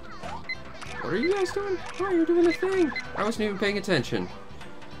 What are you guys doing? Oh, you're doing a thing. I wasn't even paying attention.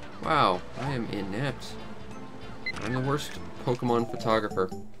 Wow, I am inept. I'm the worst Pokemon photographer.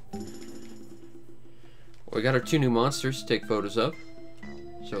 Well, we got our 2 new monsters to take photos of.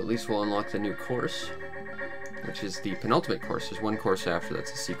 So at least we'll unlock the new course, which is the penultimate course. There's one course after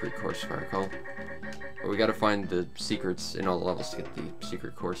that's a secret course, if I recall. But we gotta find the secrets in all the levels to get the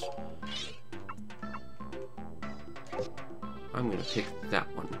secret course. I'm gonna pick that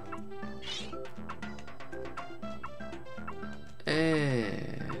one.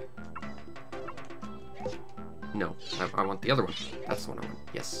 No, I want the other one. That's the one I want.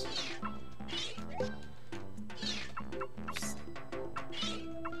 Yes.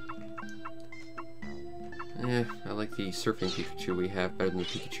 I like the Surfing Pikachu we have better than the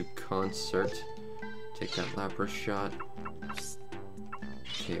Pikachu Concert. Take that Lapras shot.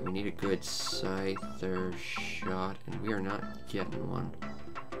 Okay, we need a good Scyther shot, and we are not getting one.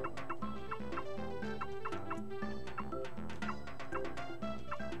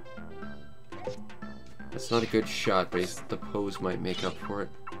 That's not a good shot, but the pose might make up for it.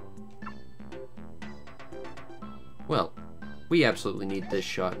 Well, we absolutely need this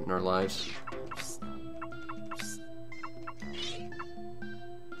shot in our lives.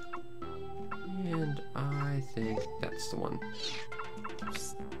 And I think that's the one.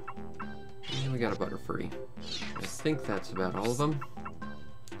 And we got a Butterfree. I think that's about all of them.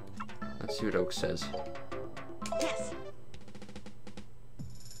 Let's see what Oak says. Yes.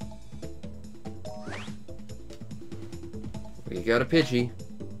 We got a Pidgey.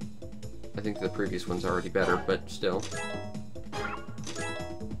 I think the previous one's already better, but still.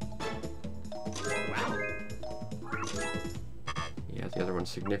 Wow. Yeah, the other one's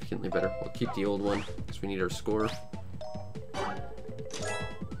significantly better. We'll keep the old one, because we need our score.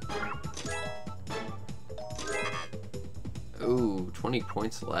 Ooh, 20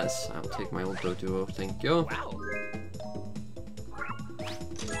 points less. I'll take my old Doduo, thank you. Wow.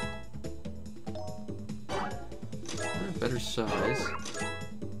 Better size.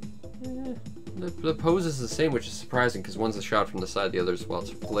 The pose is the same, which is surprising, because one's a shot from the side, the other's, well, it's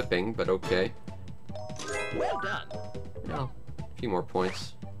flipping, but okay. Well done. Yeah, a few more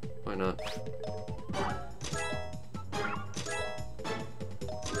points. Why not?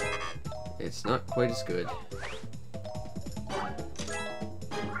 It's not quite as good.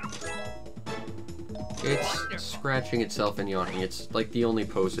 It's scratching itself and yawning. It's like the only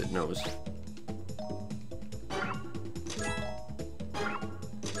pose it knows.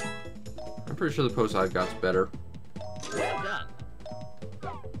 I'm pretty sure the pose I've got's better. Well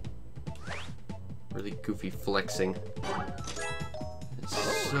done. Really goofy flexing. It's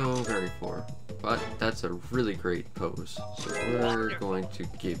so very poor. But that's a really great pose. So we're going to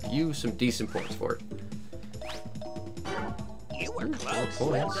give you some decent points for it. You were Ooh, close.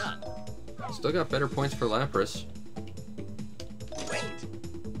 4 Well points. done. Still got better points for Lapras. Wait.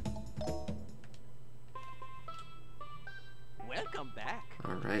 Welcome back.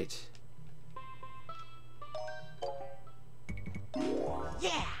 Alright.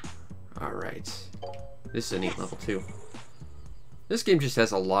 Yeah. Alright. This is a neat level too. This game just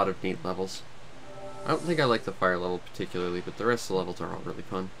has a lot of neat levels. I don't think I like the fire level particularly, but the rest of the levels are all really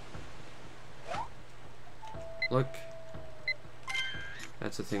fun. Look.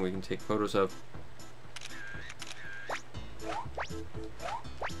 That's the thing we can take photos of.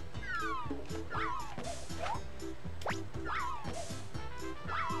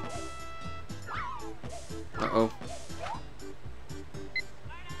 Uh-oh.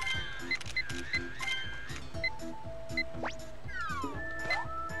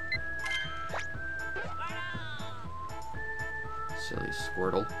 Silly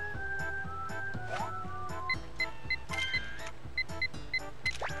Squirtle.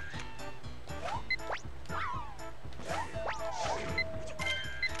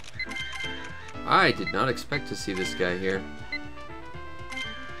 I did not expect to see this guy here.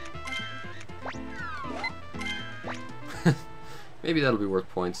 Maybe that'll be worth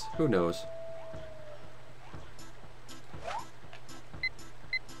points. Who knows?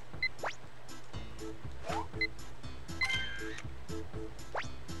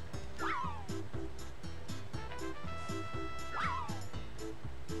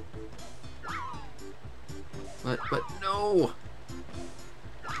 But no!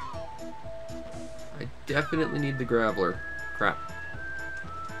 I definitely need the Graveler. Crap.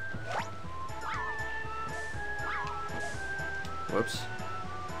 Whoops.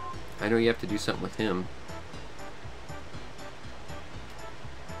 I know you have to do something with him.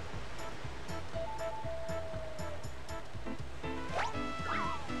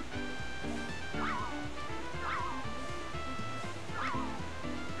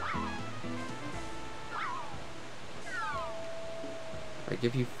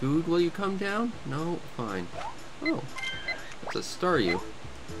 give you food while you come down? No? Fine. Oh. That's a Staryu.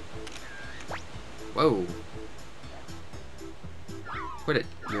 Whoa. Quit it.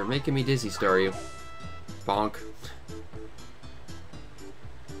 You're making me dizzy, Staryu. Bonk.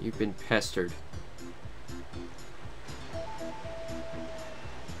 You've been pestered.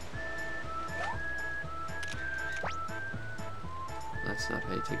 That's not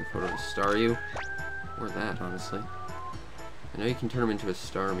how you take a photo of a Staryu. Or that, honestly. I know you can turn them into a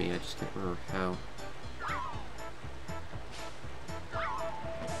Starmie, I just can't remember how.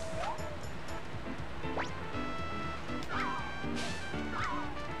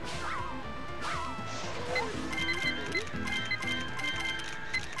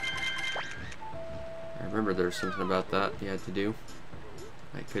 I remember there was something about that you had to do.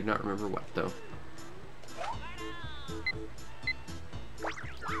 I could not remember what, though.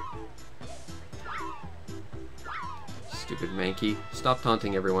 Stupid Mankey. Stop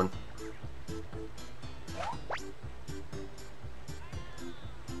taunting everyone.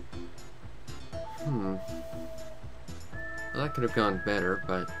 Well, that could have gone better,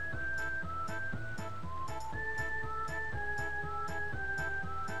 but...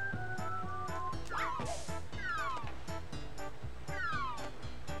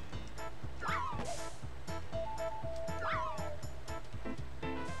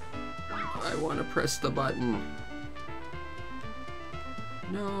 I want to press the button.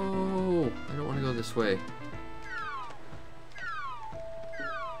 No, I don't want to go this way.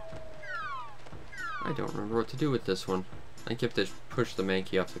 I don't remember what to do with this one. I think you have to push the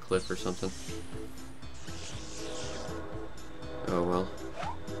Mankey off the cliff or something. Oh well.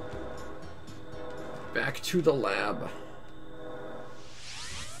 Back to the lab.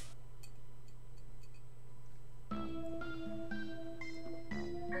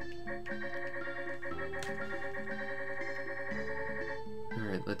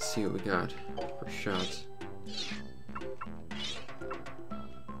 Alright, let's see what we got for shots.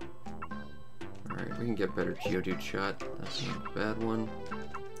 Alright, we can get better Geodude shot. That's not a bad one.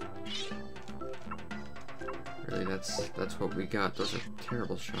 Really, that's what we got. Those are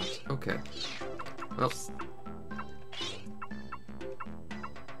terrible shots. Okay. Well.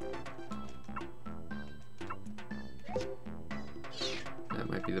 That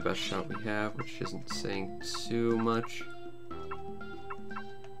might be the best shot we have, which isn't saying too much.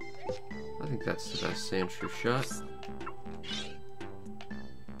 I think that's the best Sandshrew shot.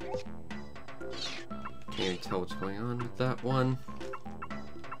 Can't even tell what's going on with that one.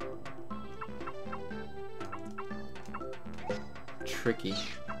 Tricky.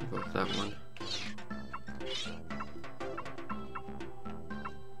 I'll go with that one.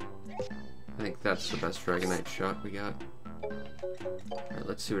 I think that's the best Dragonite shot we got. Alright,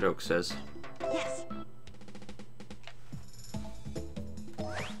 let's see what Oak says. Yes.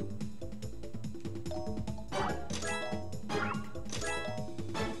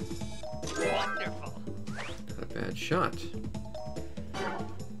 Wonderful. Not a bad shot.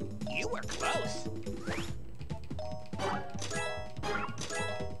 You were close.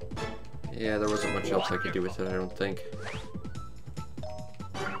 Yeah, there wasn't much else I could do with it, I don't think.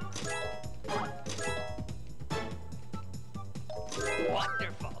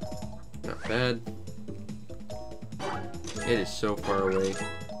 Wonderful. Not bad. It is so far away.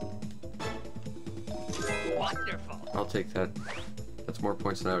 Wonderful. I'll take that. That's more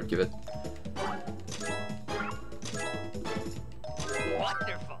points than I would give it.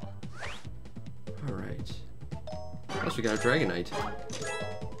 Wonderful. Alright. Plus we got a Dragonite.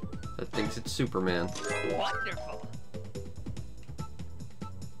 That thinks it's Superman. Wonderful.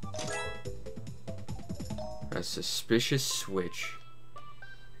 A suspicious switch.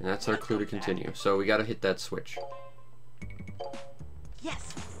 And that's our clue to continue. So we gotta hit that switch.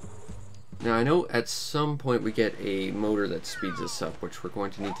 Yes. Now I know at some point we get a motor that speeds us up, which we're going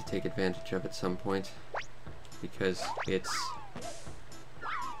to need to take advantage of at some point. Because it's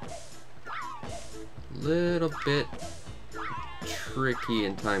a little bit tricky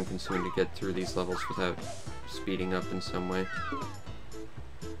and time consuming to get through these levels without speeding up in some way.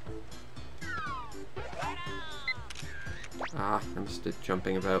 Ah, I'm just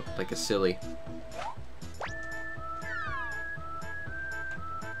jumping about like a silly.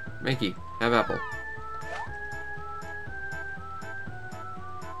 Mankey, have apple.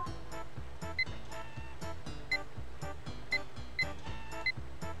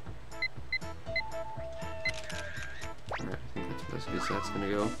 Alright, I think that's as good as that's gonna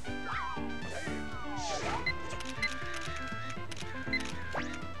go.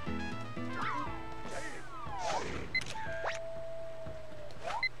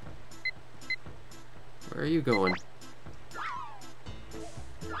 Where are you going?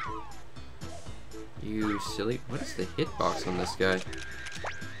 You silly. What is the hitbox on this guy?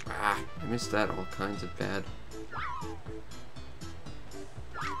 Ah, I missed that all kinds of bad.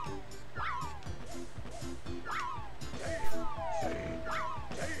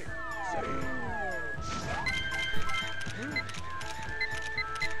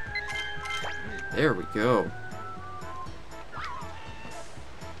 There we go.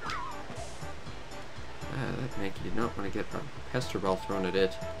 That Mankey did not want to get a pester ball thrown at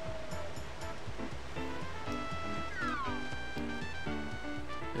it.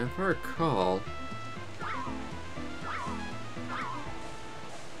 Now, if I recall,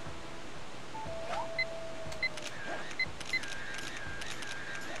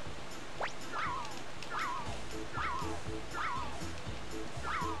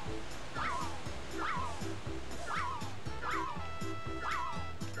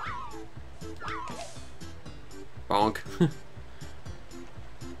 bonk.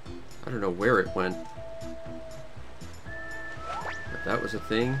 I don't know where it went. But that was a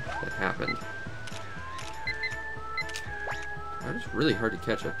thing that happened. It's really hard to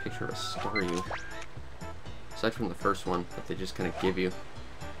catch a picture of a Staryu. Aside from the first one that they just kind of give you.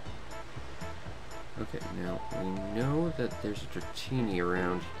 Okay, now we know that there's a Dratini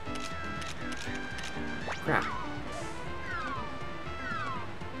around. Crap.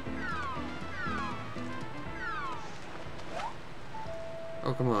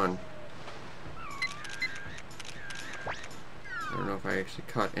 Oh, come on. I don't know if I actually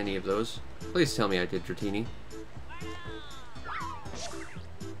caught any of those. Please tell me I did Dratini.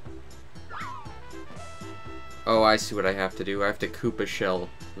 Oh, I see what I have to do. I have to Koopa Shell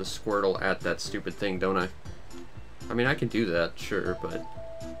the Squirtle at that stupid thing, don't I? I mean, I can do that, sure, but...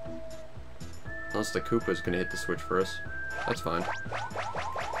 unless the Koopa's gonna hit the switch for us. That's fine.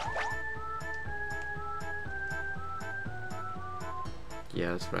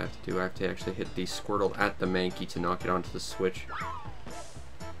 Yeah, that's what I have to do. I have to actually hit the Squirtle at the Mankey to knock it onto the switch.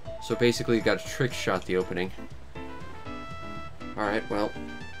 So basically, you gotta trick shot the opening. Alright, well...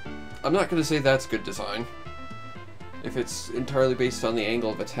 I'm not gonna say that's good design. If it's entirely based on the angle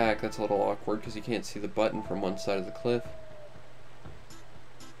of attack, that's a little awkward because you can't see the button from one side of the cliff.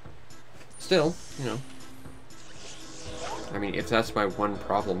 Still, you know. I mean, if that's my one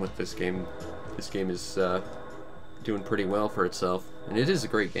problem with this game is doing pretty well for itself. And it is a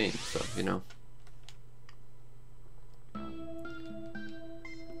great game, so, you know.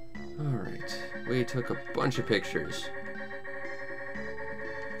 Alright, we took a bunch of pictures.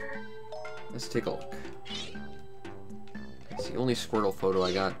 Let's take a look. It's the only Squirtle photo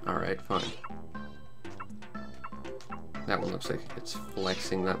I got. Alright, fine. That one looks like it's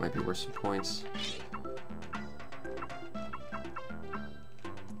flexing. That might be worth some points.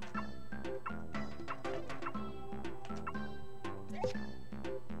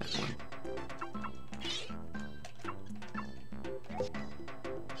 That one.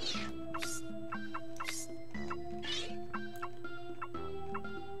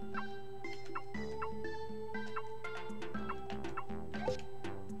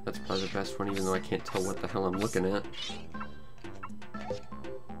 That's probably the best one, even though I can't tell what the hell I'm looking at.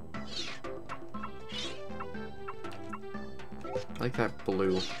 I like that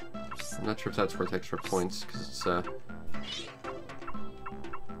blue. I'm not sure if that's worth extra points, because it's, I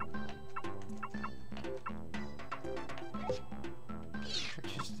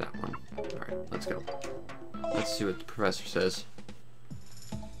choose that one. Alright, let's go. Let's see what the professor says.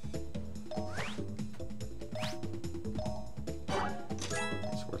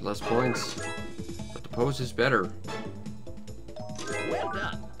 It's worth less points, but the pose is better. Well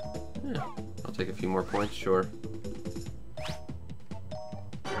done. Yeah, I'll take a few more points, sure.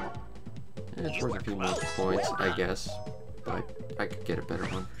 It's worth a few more points, I guess, but I could get a better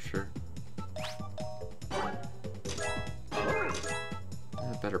one for sure.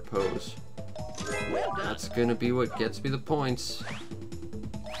 A better pose. Well done. That's gonna be what gets me the points.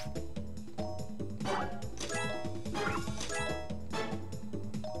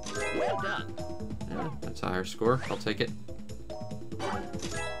 Well done. Yeah, that's a higher score. I'll take it.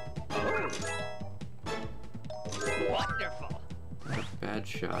 Wonderful. Not a bad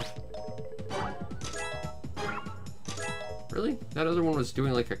shot. Really? That other one was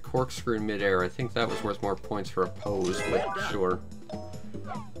doing like a corkscrew in midair. I think that was worth more points for a pose, but sure.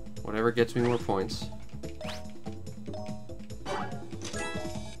 Whatever gets me more points.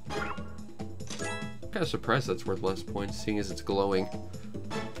 Kind of surprised that's worth less points, seeing as it's glowing.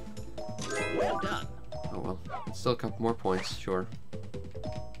 Well done. Oh well, still a couple more points, sure.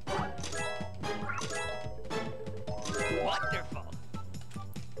 Wonderful.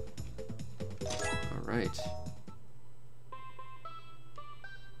 Alright.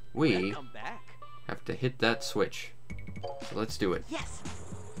 We Welcome back. have have to hit that switch. So let's do it. Yes.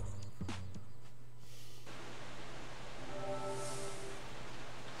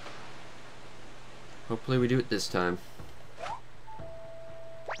 Hopefully we do it this time.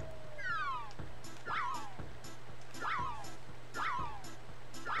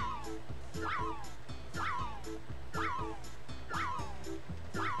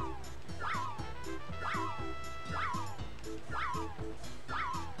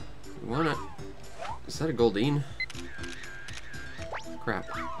 Is that a Goldeen? Crap.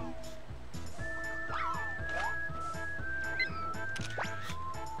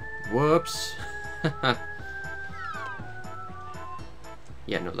 Whoops.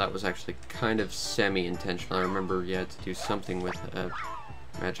 Yeah, no, that was actually kind of semi-intentional. I remember you had to do something with a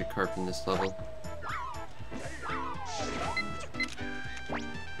Magikarp in this level. I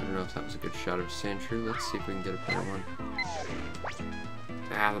don't know if that was a good shot of Sandshrew. Let's see if we can get a better one.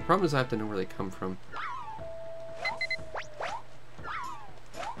 Ah, the problem is I have to know where they come from.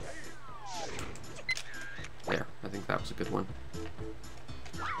 There, I think that was a good one.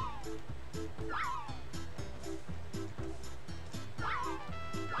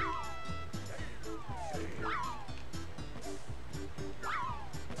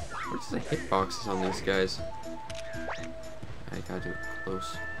 What's the hitboxes on these guys? I gotta do it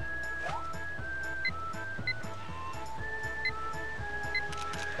close.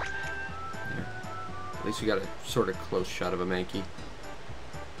 There. At least we got a sort of close shot of a Mankey.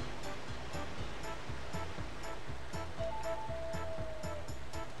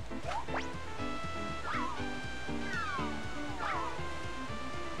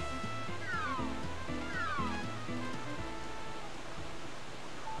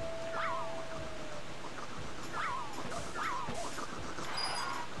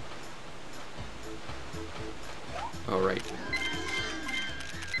 Alright.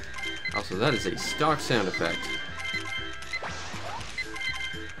 Also, that is a stock sound effect.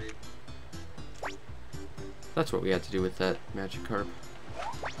 That's what we had to do with that Magikarp.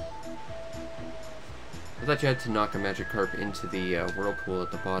 I thought you had to knock a Magikarp into the whirlpool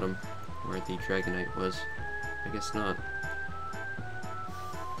at the bottom, where the Dragonite was. I guess not.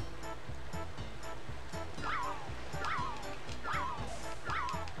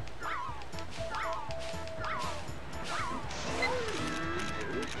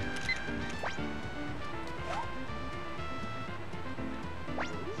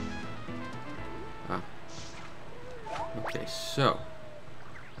 Okay, so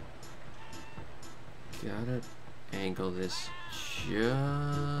gotta angle this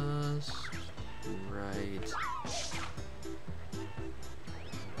just right,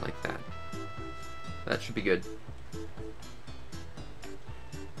 like that. That should be good.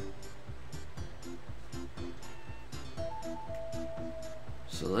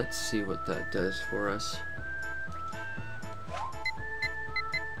 So let's see what that does for us.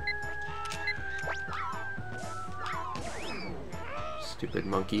 Stupid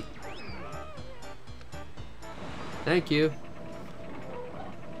monkey. Thank you.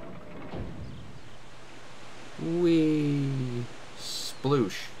 Wee.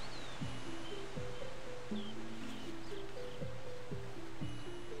 Sploosh.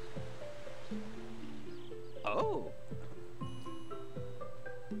 Oh.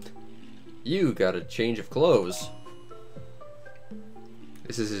 You got a change of clothes.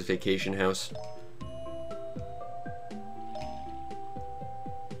 This is his vacation house.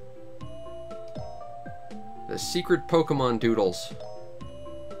 The secret Pokemon doodles.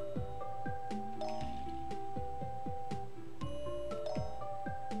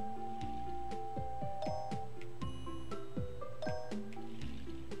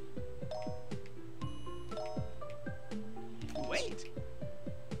 Wait.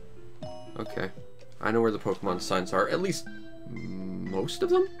 Okay. I know where the Pokemon signs are. At least most of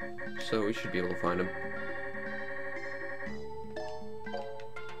them? So we should be able to find them.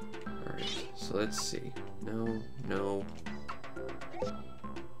 Alright, so let's see. No, no.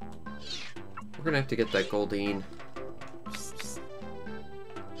 We're gonna have to get that Goldeen.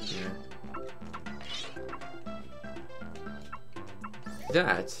 Yeah.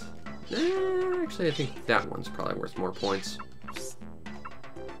 That. Actually, I think that one's probably worth more points.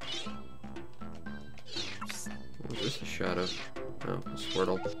 What was this a shot of? Oh, a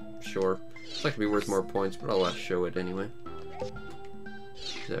Squirtle. Sure. It's like to be worth more points, but I'll show it anyway.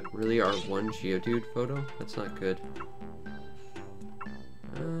 Is that really our one Geodude photo? That's not good.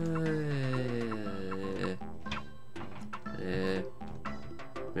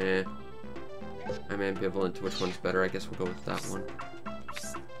 I'm ambivalent to which one's better. I guess we'll go with that one.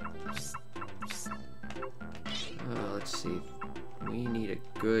 Let's see. We need a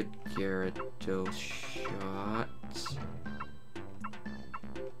good Garrett photo shot.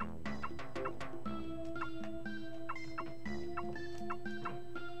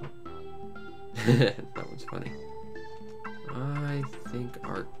 That one's funny. I think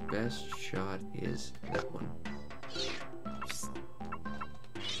our best shot is that one.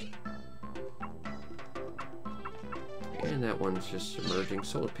 And that one's just submerging,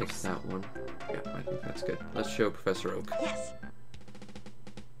 so we'll pick that one. Yeah, I think that's good. Let's show Professor Oak. Yes.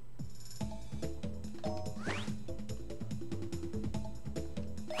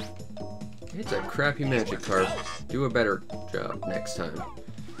 It's a crappy magic card. Do a better job next time.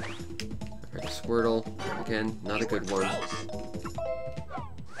 Alright, Squirtle. Again, not a good one.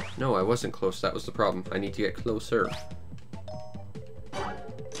 No, I wasn't close. That was the problem. I need to get closer.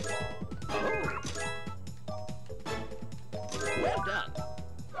 Well done.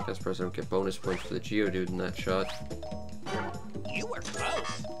 Guess President get bonus points for the Geodude in that shot. You were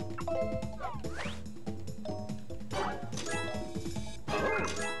close.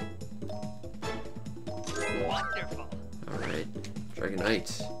 Wonderful. Alright,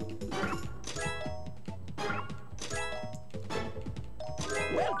 Dragonite.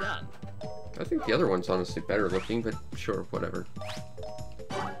 Well done. I think the other one's honestly better looking, but sure, whatever.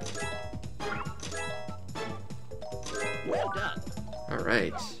 Well done.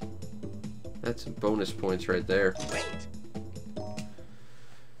 Alright. That's some bonus points right there. Wait.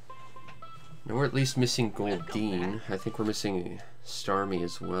 Now we're at least missing Goldeen. I think we're missing Starmie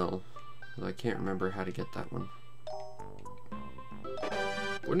as well. Although I can't remember how to get that one.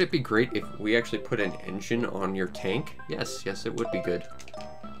 Wouldn't it be great if we actually put an engine on your tank? Yes, yes, it would be good.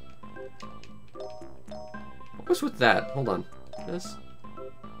 What was with that? Hold on.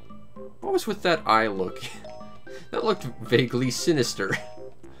 What was with that eye look? That looked vaguely sinister.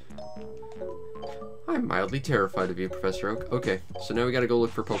 I'm mildly terrified of you, Professor Oak. Okay, so now we gotta go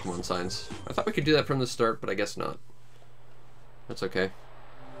look for Pokemon signs. I thought we could do that from the start, but I guess not. That's okay.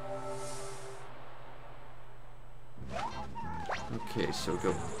 Okay, so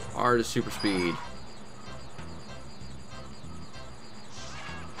go R to super speed.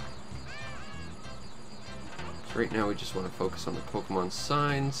 So right now we just want to focus on the Pokemon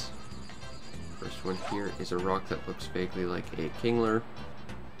signs. First one here is a rock that looks vaguely like a Kingler.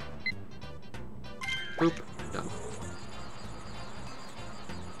 Boop. Done.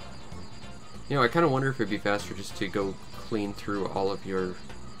 You know, I kind of wonder if it'd be faster just to go clean through all of your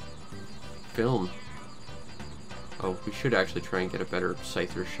film. Oh, we should actually try and get a better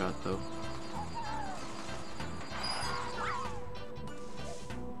Scyther shot, though.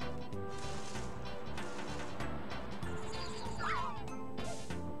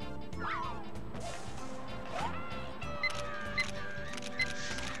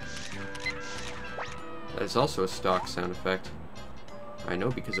 That is also a stock sound effect. I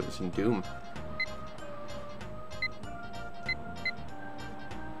know because it was in Doom.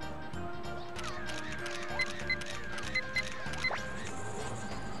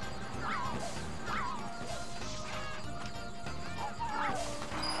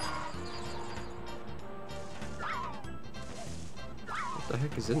 What the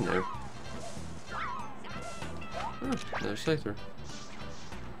heck is in there? Oh, another Scyther.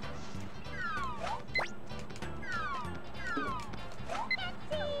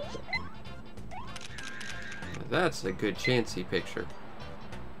 That's a good Chansey picture.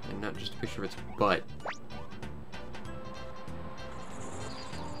 And not just a picture of its butt.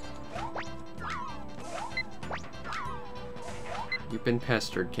 You've been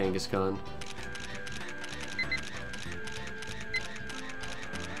pestered, Kangaskhan.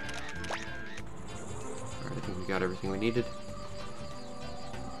 Alright, I think we got everything we needed.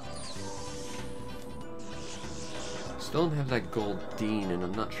 Still don't have that Goldeen, and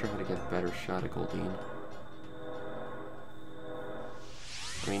I'm not sure how to get a better shot at Goldeen.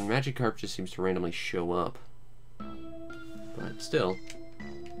 I mean, Magikarp just seems to randomly show up. But still.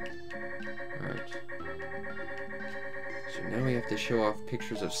 Alright. So now we have to show off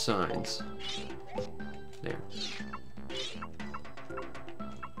pictures of signs. There.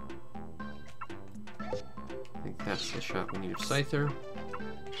 I think that's the shot we need of Scyther.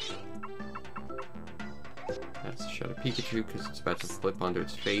 That's the shot of Pikachu because it's about to flip onto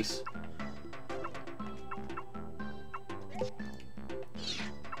its face.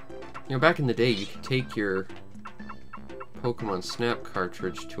 You know, back in the day, you could take your Pokemon Snap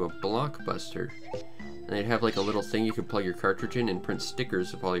cartridge to a Blockbuster, and they'd have like a little thing you could plug your cartridge in and print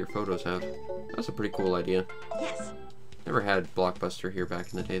stickers of all your photos out. That's a pretty cool idea. Yes. Never had Blockbuster here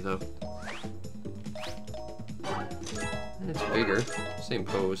back in the day, though. And it's bigger. Same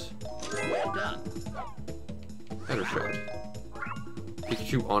pose. Well done. Better shot.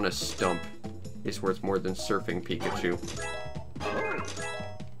 Pikachu on a stump. is worth more than surfing Pikachu.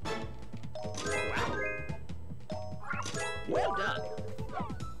 Well done.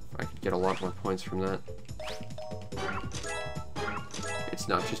 I could get a lot more points from that. It's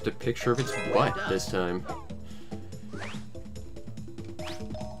not just a picture of its butt this time.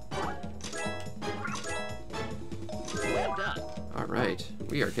 Well done. Alright,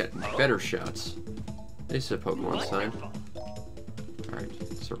 we are getting better shots. This is a Pokemon sign. Wonderful. Alright,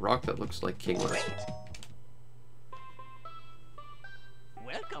 it's a rock that looks like Kinglet. Great.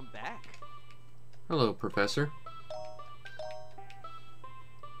 Welcome back. Hello, Professor.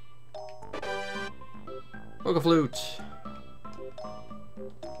 Pokeflute!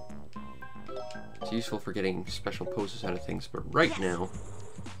 It's useful for getting special poses out of things, but right now,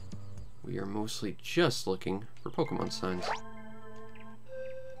 we are mostly just looking for Pokemon signs.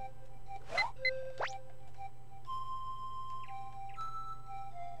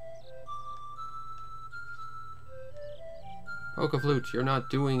 Pokeflute, you're not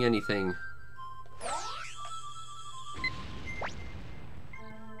doing anything.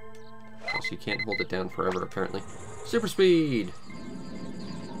 Also, you can't hold it down forever, apparently. Super speed!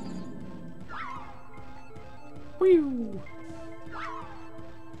 Whew!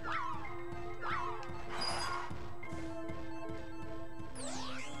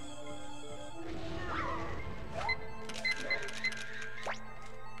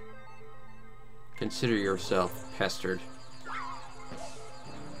 Consider yourself pestered.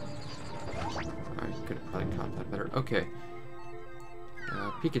 I could have probably caught that better. Okay.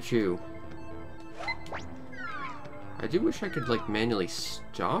 Pikachu. I do wish I could, like, manually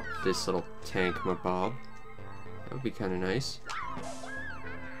stop this little tank mabob. That would be kind of nice.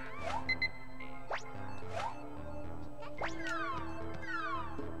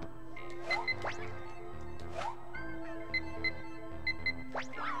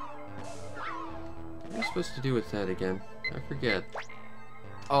 What am I supposed to do with that again? I forget.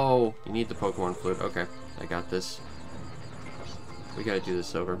 Oh, you need the Pokemon flute. Okay, I got this. We gotta do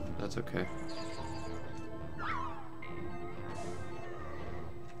this over. That's okay.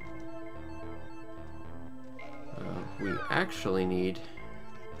 We actually need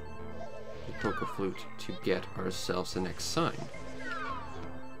the Pokeflute to get ourselves the next sign.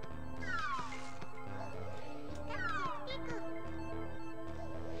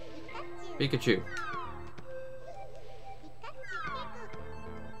 Pikachu.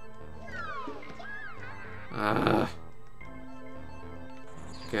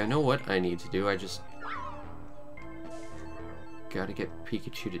 Okay, I know what I need to do. I just gotta get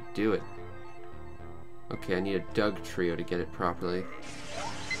Pikachu to do it. Okay, I need a Dugtrio to get it properly.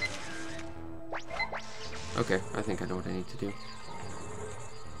 Okay, I think I know what I need to do.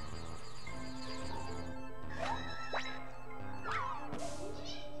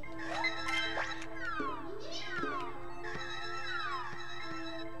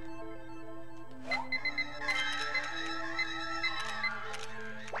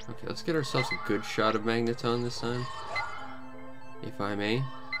 Okay, let's get ourselves a good shot of Magneton this time, if I may.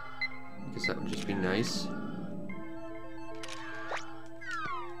 Because that would just be nice.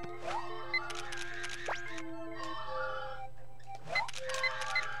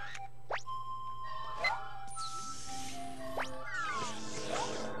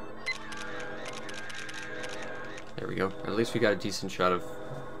 There we go. At least we got a decent shot of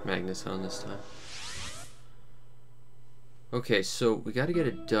Magneton this time. Okay, so we gotta get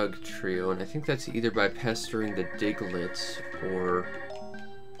a Dugtrio, and I think that's either by pestering the Diglett or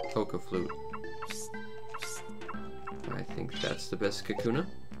Pokeflute. I think that's the best Kakuna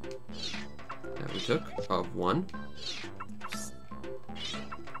that we took of one.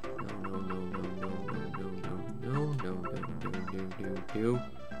 No.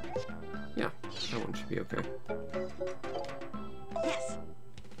 Yeah, that one should be okay. Yes.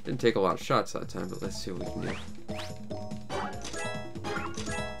 Didn't take a lot of shots that time, but let's see what we can do.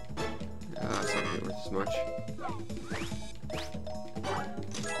 It's not really worth as much.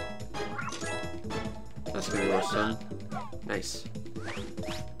 That's gonna be more sun. Nice.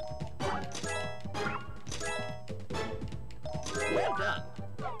 Well done.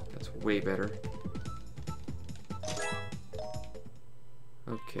 That's way better.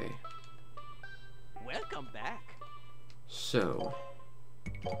 Okay. Welcome back. So,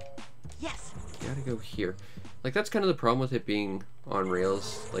 Yes. gotta go here. Like, that's kind of the problem with it being on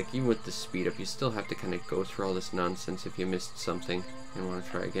rails. Like, even with the speed up, you still have to kind of go through all this nonsense if you missed something and want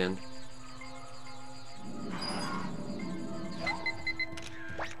to try again.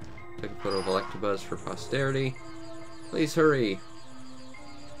 Take a photo of Electabuzz for posterity. Please hurry.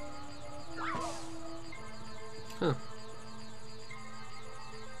 Huh.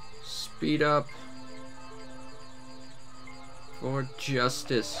 Speed up. For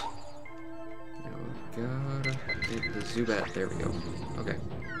justice. Now we gotta hit the Zubat. There we go. Okay.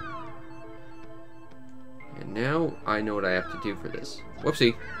 And now I know what I have to do for this.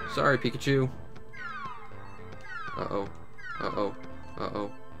 Whoopsie. Sorry, Pikachu. Uh-oh. Uh-oh.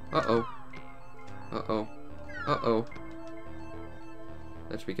 Uh-oh. Uh-oh. Uh-oh. Uh-oh.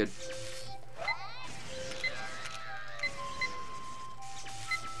 That should be good.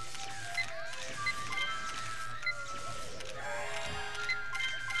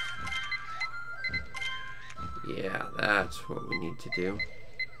 Yeah, that's what we need to do.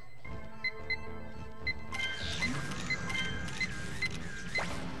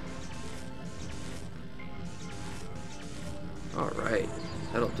 Alright,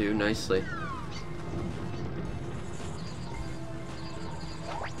 that'll do nicely.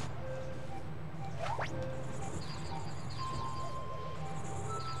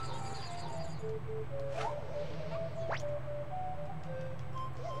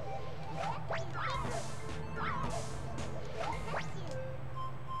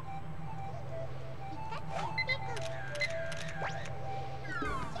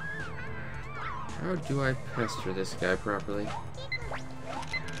 How do I pester this guy properly?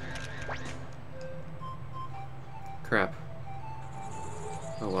 Crap.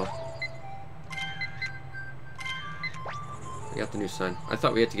 Oh well. We got the new sign. I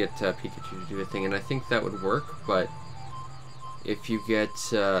thought we had to get Pikachu to do a thing, and I think that would work, but if you get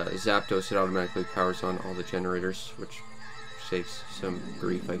Zapdos, it automatically powers on all the generators, which saves some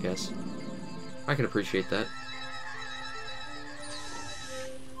grief, I guess. I can appreciate that.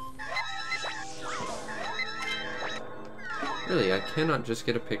 Really, I cannot just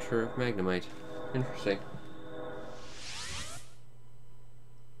get a picture of Magnemite. Interesting.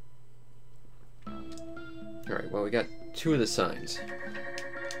 Alright, well, we got 2 of the signs.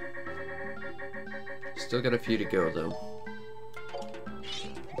 Still got a few to go, though.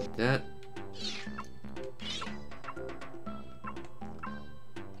 Like that.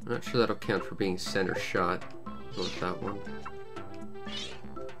 I'm not sure that'll count for being center shot. Go with that one.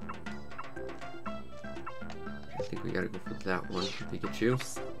 I think we gotta go for that one for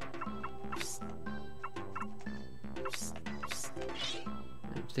Pikachu.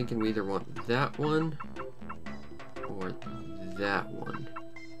 I'm thinking we either want that one or that one.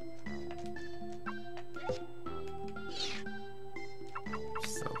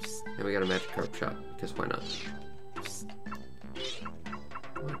 Oh, and we got a Magikarp shot, because why not?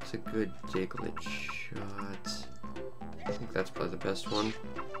 What's a good Diglett shot? I think that's probably the best one.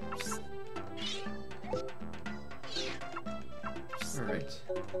 Alright.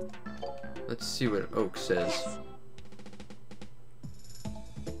 Let's see what Oak says.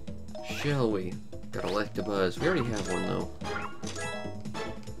 Shall we? Got Electabuzz. We already have one, though.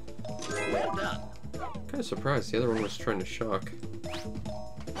 Well done. Kind of surprised. The other one was trying to shock.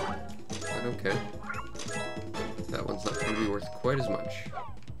 But okay. That one's not going to be worth quite as much.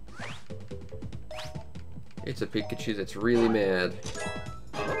 It's a Pikachu that's really mad.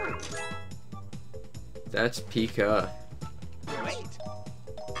 That's Pika. Wait.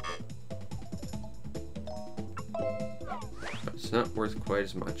 But it's not worth quite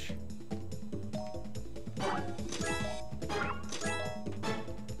as much.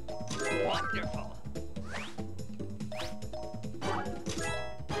 Wonderful.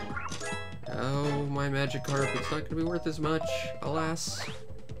 Oh, my Magikarp, it's not going to be worth as much, alas.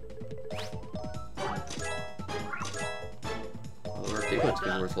 Although our Diglett's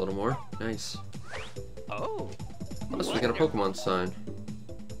going to be worth a little more. Nice. Oh. Plus, we got a Pokemon sign.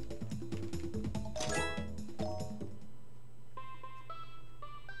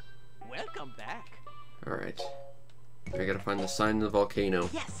 Welcome back. Alright. I gotta find the sign in the volcano.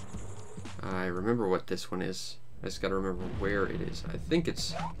 Yes. I remember what this one is. I just gotta remember where it is. I think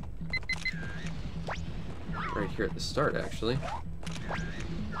it's right here at the start, actually.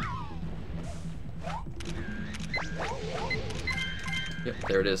 Yep,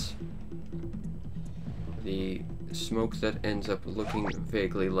 there it is. The smoke that ends up looking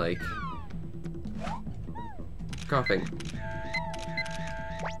vaguely like coughing.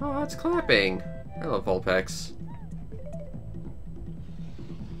 Oh, it's clapping. I love Vulpix.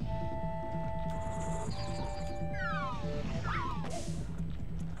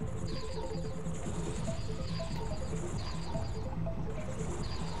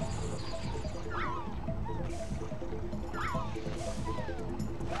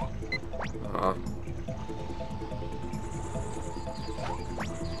 Aw.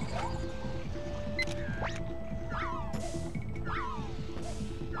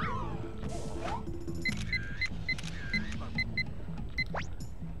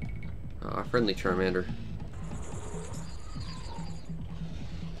 Ah, friendly Charmander.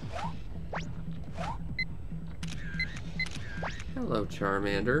 Hello,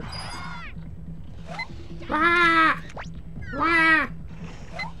 Charmander. Wah! Wah!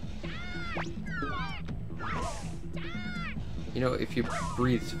 You know, if you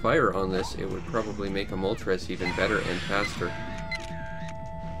breathed fire on this, it would probably make a Moltres even better and faster.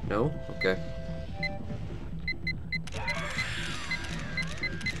 No? Okay.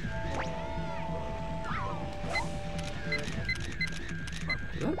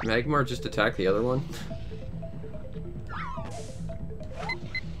 Did that Magmar just attack the other one?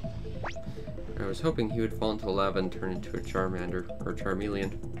 I was hoping he would fall into lava and turn into a Charmander, or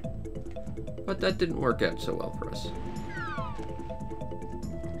Charmeleon. But that didn't work out so well for us. Is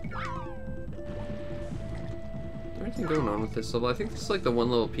there anything going on with this level? I think this is like the one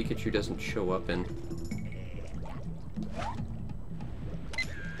level Pikachu doesn't show up in.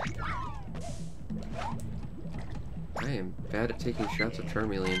 I am bad at taking shots at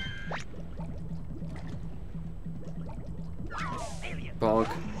Charmeleon. Bonk.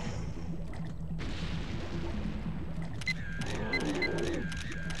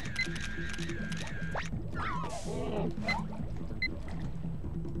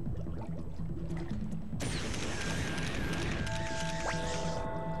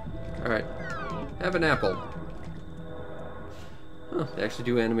 Alright. Have an apple. Huh, they actually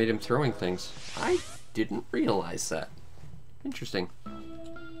do animate him throwing things. I didn't realize that. Interesting.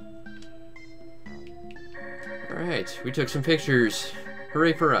 Alright, we took some pictures.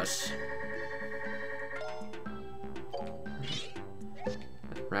 Hooray for us.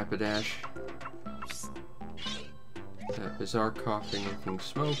 Rapidash. That bizarre coughing looking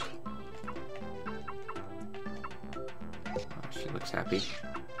smoke. Oh, she looks happy.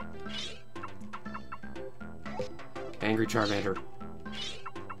 Angry Charmander.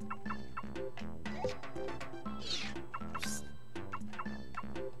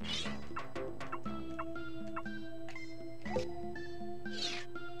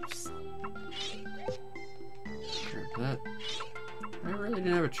 Grab that. I really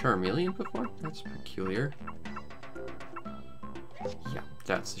didn't have a Charmeleon before? That's peculiar. Yeah,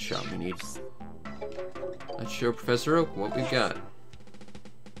 that's the shot we need. Let's show Professor Oak what we've got.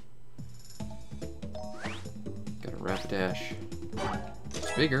 Got a Rapidash.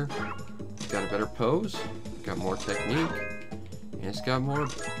 It's bigger. Got a better pose. Got more technique. And it's got more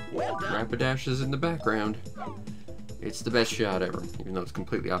Rapidashes in the background. It's the best shot ever, even though it's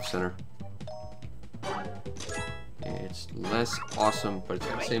completely off center. It's less awesome, but it's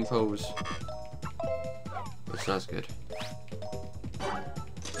got the same pose. But it's not as good.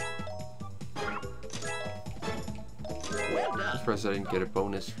 I'm surprised I didn't get a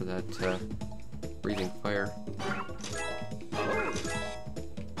bonus for that breathing fire.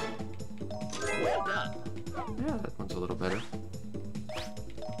 Well done. Yeah, that one's a little better.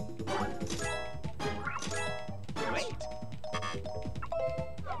 Great.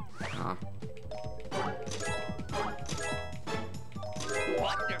 Ah,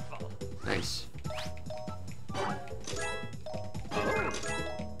 Wonderful. nice.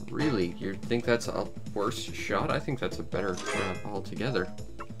 Really? You think that's a worse shot? I think that's a better shot altogether.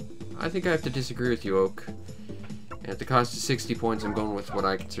 I think I have to disagree with you, Oak. And at the cost of 60 points, I'm going with what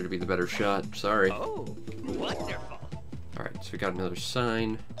I consider to be the better shot. Sorry. Oh, wonderful. Alright, so we got another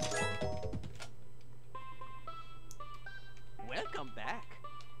sign. Welcome back.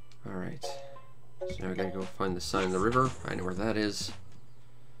 Alright. So now we gotta go find the sign in the river. I know where that is.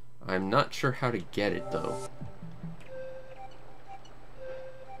 I'm not sure how to get it, though.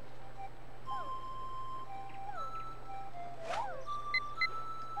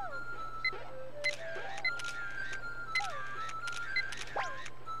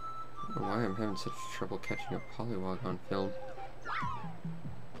 I don't know why I'm having such trouble catching a Poliwag on film.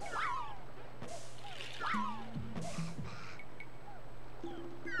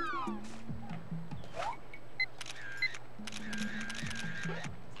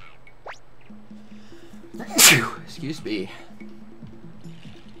 Excuse me.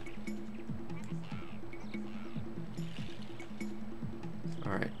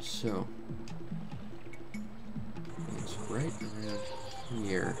 Alright, so it's right around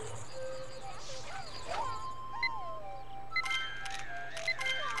here.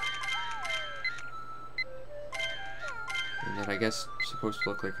 And that I guess supposed to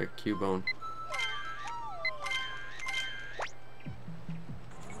look like a Cubone.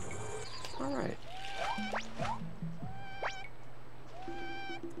 Alright.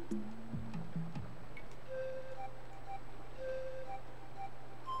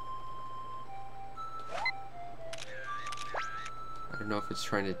 don't know if it's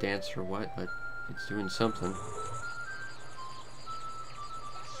trying to dance or what, but it's doing something.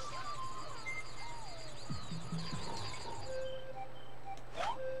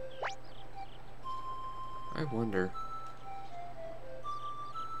 I wonder.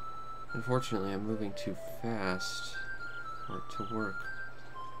 Unfortunately, I'm moving too fast for it to work.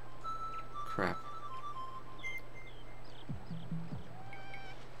 Crap.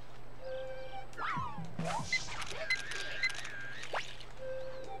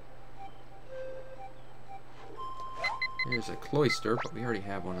 There's a cloister, but we already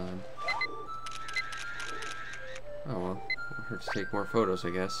have one of them. Oh well, it hurts to take more photos, I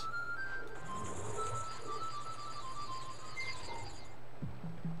guess.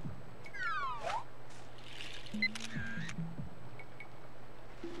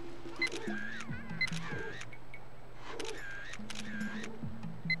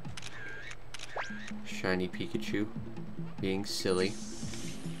 Shiny Pikachu being silly,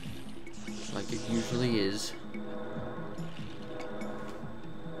 like it usually is.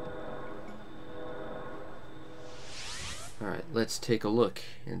 Alright, let's take a look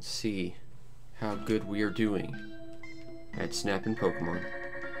and see how good we are doing at snapping Pokemon.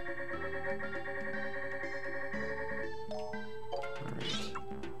 Alright.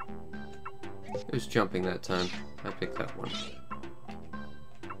 It was jumping that time. I picked that one.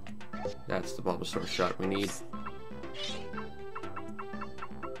 That's the Bulbasaur shot we need.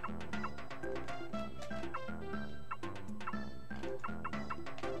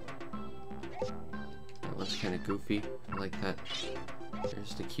 That one's kind of goofy. I like that.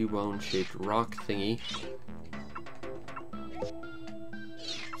 There's the Cubone shaped rock thingy.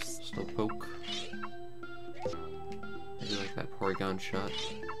 Slowpoke. I do like that Porygon shot.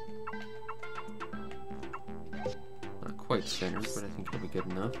 Not quite centered, but I think it'll be good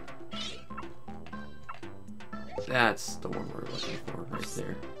enough. That's the one we're looking for right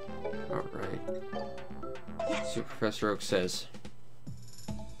there. Alright. So Professor Oak says,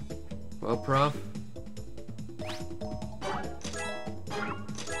 well, Prof,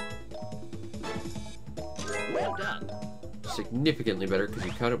 Well done. significantly better because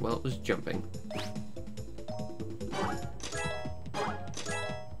you caught it while it was jumping.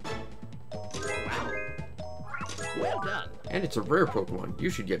 Well done. And it's a rare Pokemon. You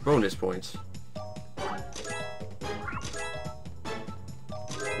should get bonus points.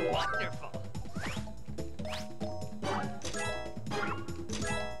 Wonderful.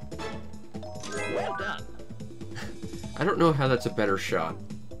 Well done. I don't know how that's a better shot,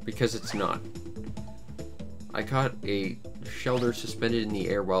 because it's not. I caught a Shelter suspended in the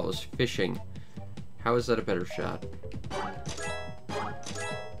air while I was fishing. How is that a better shot?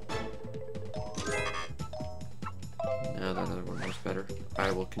 No, that other one was better.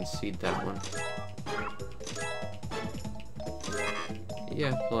 I will concede that one.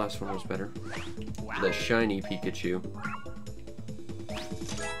 Yeah, the last one was better. The shiny Pikachu.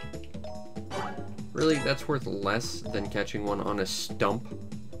 Really, that's worth less than catching one on a stump?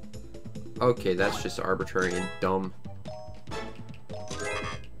 Okay, that's just arbitrary and dumb.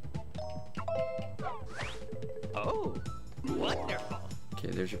 Oh, wonderful. Okay,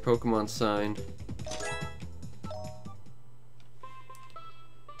 there's your Pokemon sign.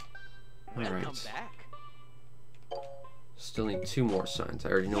 Welcome Alright. back. Still need 2 more signs. I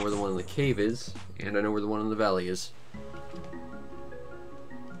already know where the one in the cave is, and I know where the one in the valley is.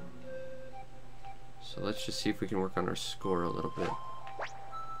 So let's just see if we can work on our score a little bit.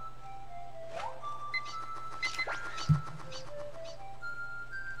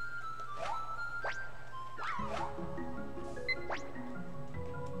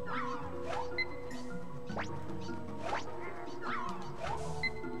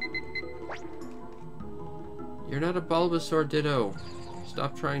 You're not a Bulbasaur, Ditto.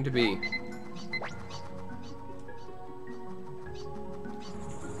 Stop trying to be. Actually,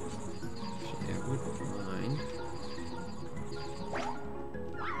 I wouldn't mind.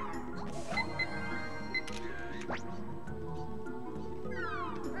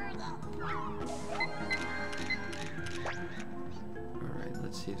 Alright,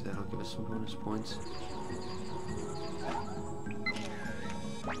 let's see if that'll give us some bonus points.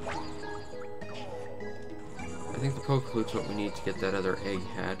 I think the Pokeflute's what we need to get that other egg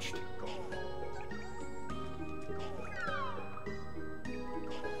hatched.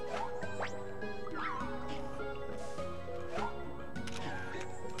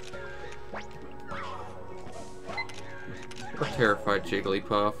 We're terrified,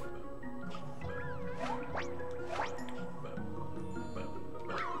 Jigglypuff.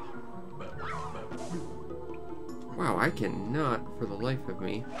 Wow, I cannot, for the life of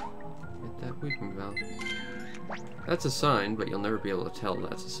me, get that Weeping Bell. That's a sign, but you'll never be able to tell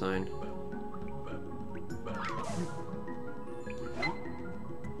that's a sign.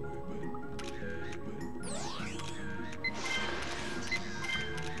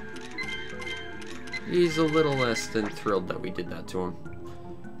 He's a little less than thrilled that we did that to him.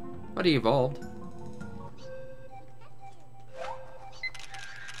 But he evolved.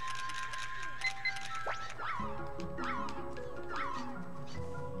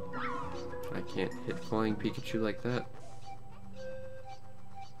 I can't hit flying Pikachu like that.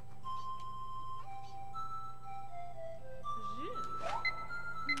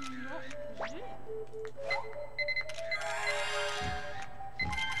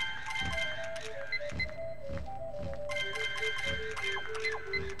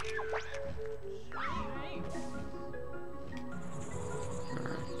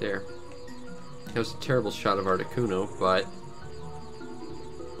 Alright, there. That was a terrible shot of Articuno, but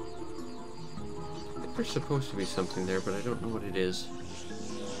there's supposed to be something there, but I don't know what it is.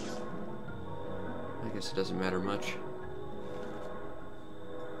 I guess it doesn't matter much.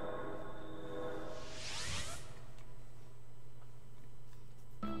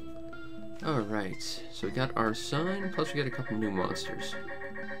 Alright, so we got our sign, plus we got a couple new monsters.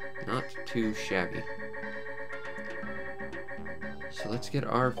 Not too shabby. So let's get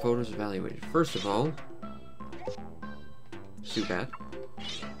our photos evaluated. First of all, Zubat.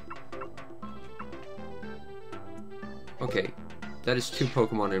 Okay, that is 2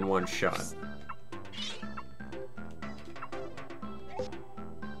 Pokemon in one shot.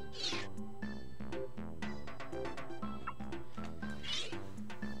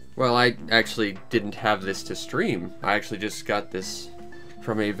 Well, I actually didn't have this to stream. I actually just got this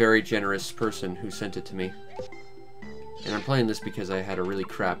from a very generous person who sent it to me. And I'm playing this because I had a really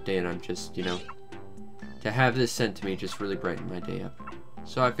crap day and I'm just, you know, to have this sent to me just really brightened my day up.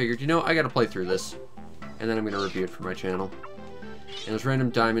 So I figured, you know, I gotta play through this. And then I'm gonna review it for my channel. And those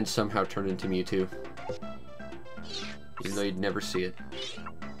random diamonds somehow turned into Mewtwo. Even though you'd never see it.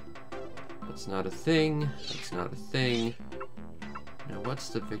 That's not a thing. That's not a thing. Now what's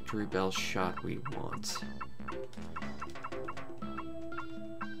the Victory Bell shot we want?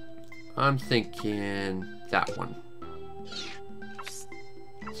 I'm thinking that one.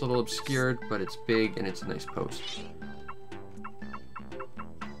 It's a little obscured, but it's big and it's a nice post.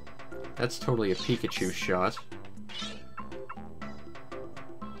 That's totally a Pikachu shot.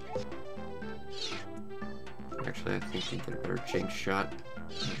 Actually, I think we can get a better Jinx shot.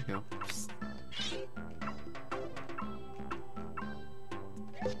 There we go.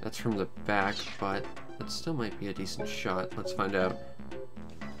 That's from the back, but that still might be a decent shot. Let's find out.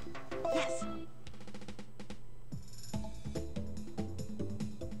 Yes.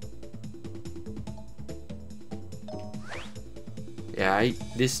 Yeah,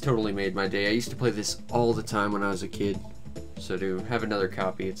 this totally made my day. I used to play this all the time when I was a kid. So to have another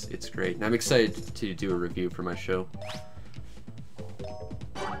copy, it's great. And I'm excited to do a review for my show.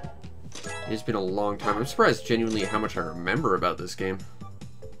 It's been a long time. I'm surprised genuinely how much I remember about this game.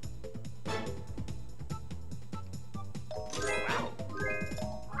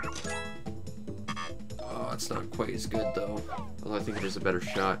 Oh, it's not quite as good though. Although I think it is a better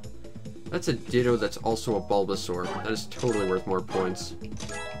shot. That's a Ditto that's also a Bulbasaur. That is totally worth more points.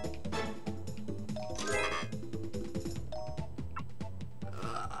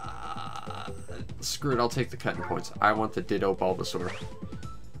 Screw it, I'll take the cutting points. I want the Ditto Bulbasaur.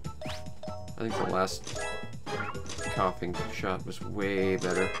 I think the last coughing shot was way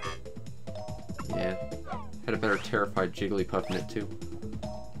better. Yeah. Had a better Terrified Jigglypuff in it too.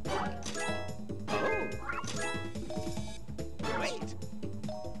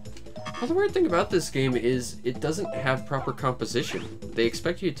 Well, the weird thing about this game is it doesn't have proper composition. They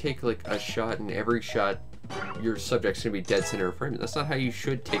expect you to take like a shot, and every shot your subject's gonna be dead center of frame. That's not how you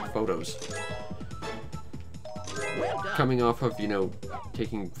should take photos. Coming off of, you know,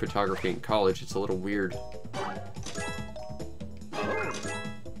 taking photography in college, it's a little weird.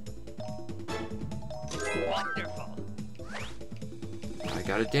 Wonderful. I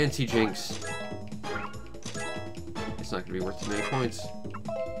got a Dancy Jinx. It's not gonna be worth as many points.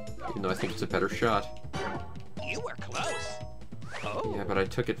 Even though I think it's a better shot. You were close. Oh. Yeah, but I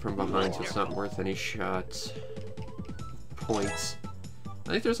took it from behind, so it's not worth any shots. Points.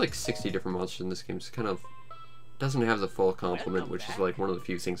 I think there's like 60 different monsters in this game. It's kind of doesn't have the full complement, which is like one of the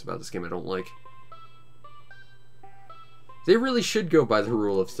few things about this game I don't like. They really should go by the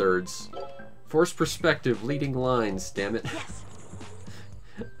rule of thirds. Forced perspective, leading lines, damn it.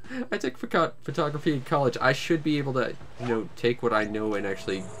 I took photography in college. I should be able to, you know, take what I know and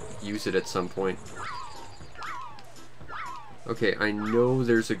actually use it at some point. Okay, I know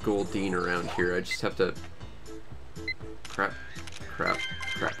there's a Goldeen around here. I just have to crap, crap,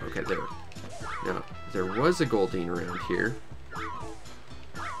 crap. Okay, there. Now, there was a Goldeen around here.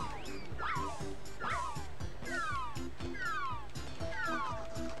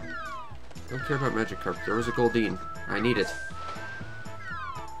 Don't care about Magikarp. There was a Goldeen. I need it.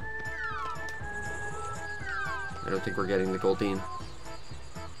 I don't think we're getting the Goldeen.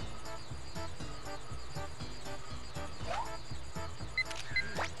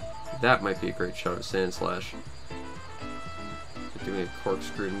 That might be a great shot at Sandslash. Doing a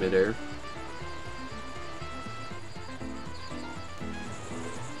corkscrew in midair.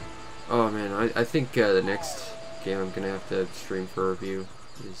 Oh man, I think the next game I'm gonna have to stream for review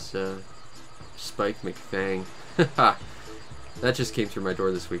is Spike McFang. That just came through my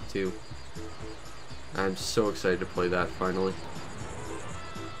door this week too. I'm so excited to play that finally.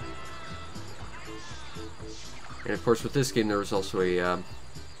 And of course with this game there was also a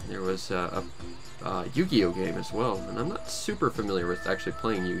Yu-Gi-Oh game as well, and I'm not super familiar with actually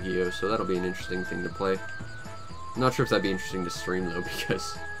playing Yu-Gi-Oh, so that'll be an interesting thing to play. I'm not sure if that'd be interesting to stream though,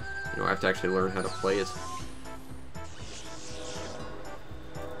 because I have to actually learn how to play it.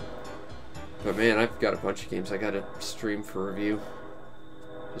 But man, I've got a bunch of games I gotta stream for review,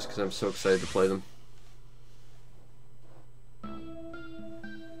 just because I'm so excited to play them.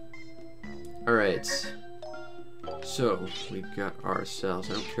 Alright, so we've got ourselves,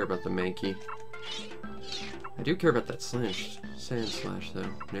 I don't care about the Mankey. I do care about that Sandslash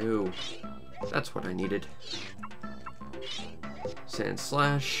though. No, that's what I needed.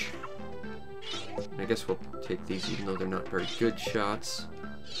 Sandslash. I guess we'll take these even though they're not very good shots.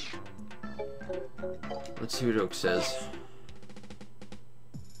 Let's see what Oak says.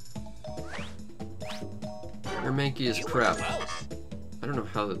 Your Mankey is crap. I don't know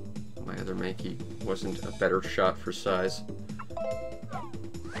how my other Mankey wasn't a better shot for size.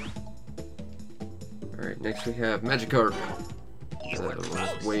 Alright, next we have Magikarp. That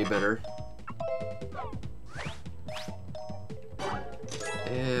one's way better.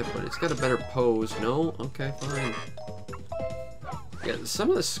 Yeah, but it's got a better pose. No? Okay, fine. Yeah, some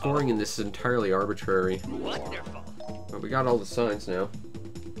of the scoring in this is entirely arbitrary. Wonderful. But we got all the signs now.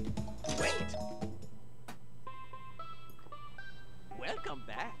 Wait. Welcome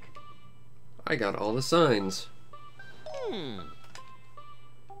back. I got all the signs.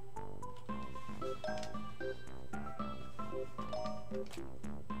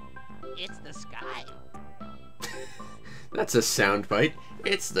 It's the sky. That's a soundbite.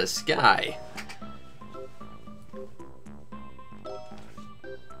 It's the sky.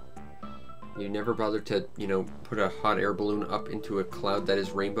 You never bothered to, put a hot air balloon up into a cloud that is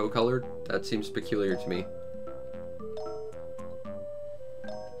rainbow colored? That seems peculiar to me.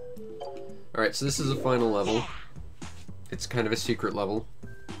 Alright, so this is the final level. It's kind of a secret level.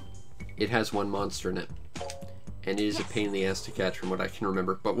 It has one monster in it. And it is a pain in the ass to catch from what I can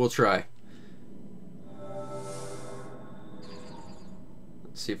remember, but we'll try.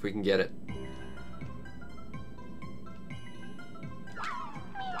 Let's see if we can get it.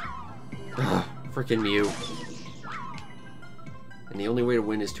 Ugh, frickin' Mew. And the only way to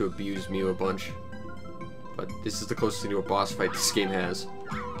win is to abuse Mew a bunch. But this is the closest thing to a boss fight this game has.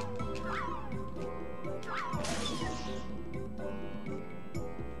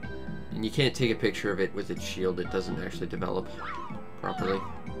 And you can't take a picture of it with its shield, it doesn't actually develop properly.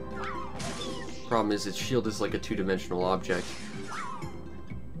 Problem is, its shield is like a two-dimensional object.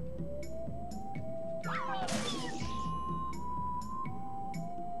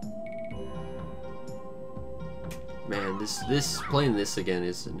 Man, playing this again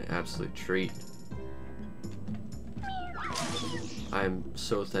is an absolute treat. I'm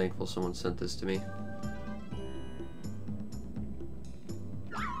so thankful someone sent this to me.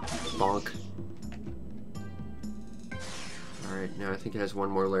 Bonk. Alright, now I think it has one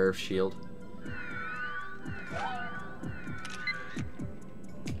more layer of shield.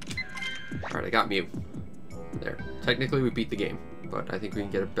 Alright, I got Mew. There. Technically we beat the game, but I think we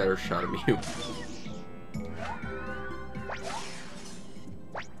can get a better shot of Mew.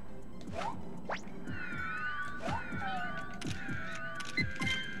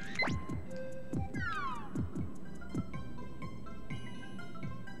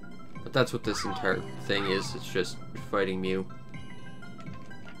 But that's what this entire thing is, it's just fighting Mew.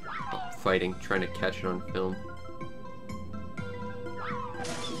 Well, fighting, trying to catch it on film.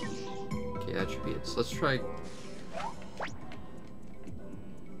 Okay, that should be it. So let's try...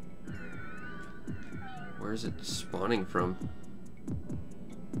 Where is it spawning from?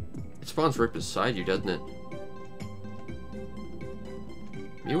 It spawns right beside you, doesn't it?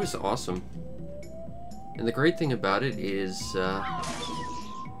 Mew is awesome. And the great thing about it is,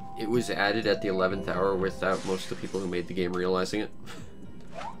 it was added at the 11th hour without most of the people who made the game realizing it.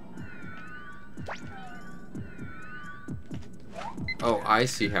 Oh, I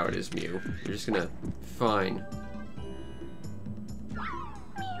see how it is, Mew. You're just gonna... Fine.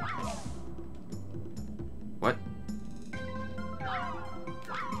 What?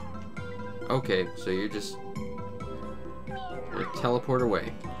 Okay, so you're just... You're gonna teleport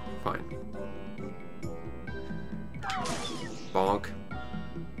away. Fine. Bonk.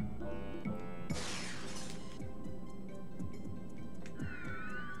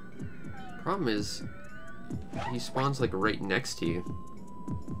 Problem is, he spawns like right next to you.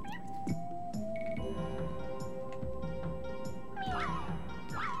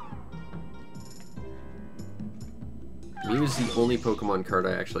 Mew is the only Pokemon card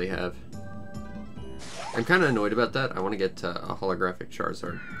I actually have. I'm kind of annoyed about that. I want to get a holographic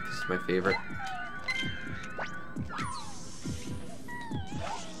Charizard. This is my favorite.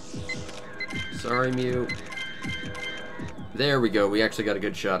 Sorry, Mew. There we go. We actually got a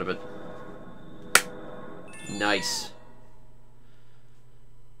good shot of it. Nice.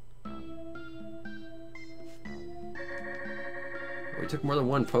 We took more than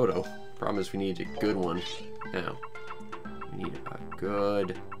one photo. Problem is we need a good one. Now, we need a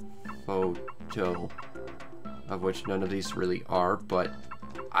good photo, of which none of these really are, but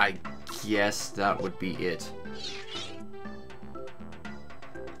I guess that would be it.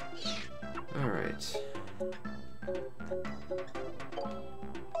 Alright.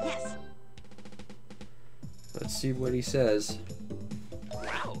 Yes. Let's see what he says.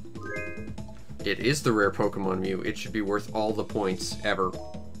 Wow. It is the rare Pokemon Mew. It should be worth all the points ever.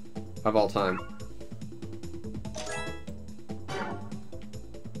 Of all time.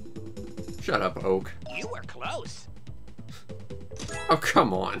 Shut up, Oak. You were close. Oh,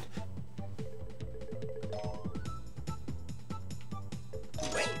 come on.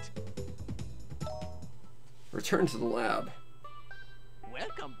 Wait. Return to the lab.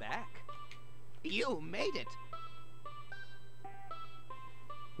 Welcome back. You made it.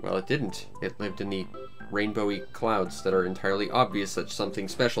 Well, it didn't. It lived in the rainbowy clouds that are entirely obvious that something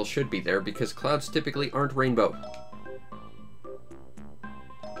special should be there because clouds typically aren't rainbow.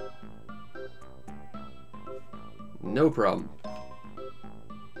 No problem.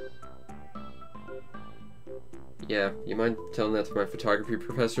 Yeah, you mind telling that to my photography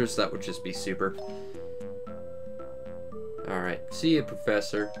professors? That would just be super. Alright, see ya,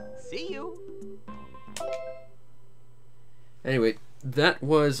 Professor. See you. Anyway, that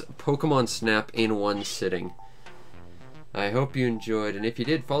was Pokemon Snap in one sitting. I hope you enjoyed, and if you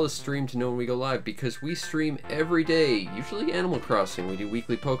did, follow the stream to know when we go live, because we stream every day, usually Animal Crossing. We do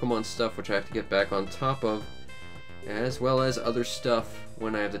weekly Pokemon stuff, which I have to get back on top of, as well as other stuff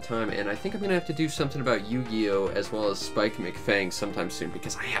when I have the time, and I think I'm going to have to do something about Yu-Gi-Oh! As well as Spike McFang sometime soon,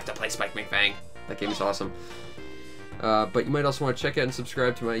 because I have to play Spike McFang. That game is awesome. But you might also want to check out and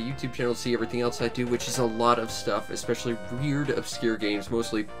subscribe to my YouTube channel to see everything else I do, which is a lot of stuff, especially weird, obscure games,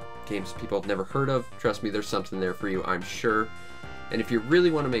 mostly games people have never heard of. Trust me, there's something there for you, I'm sure. And if you really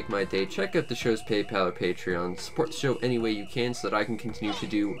want to make my day, check out the show's PayPal or Patreon. Support the show any way you can so that I can continue to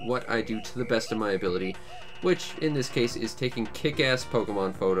do what I do to the best of my ability, which, in this case, is taking kick-ass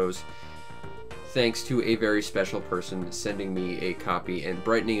Pokemon photos, thanks to a very special person sending me a copy and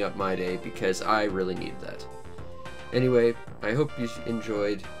brightening up my day, because I really need that. Anyway, I hope you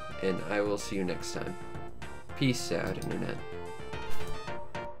enjoyed, and I will see you next time. Peace out, Internet.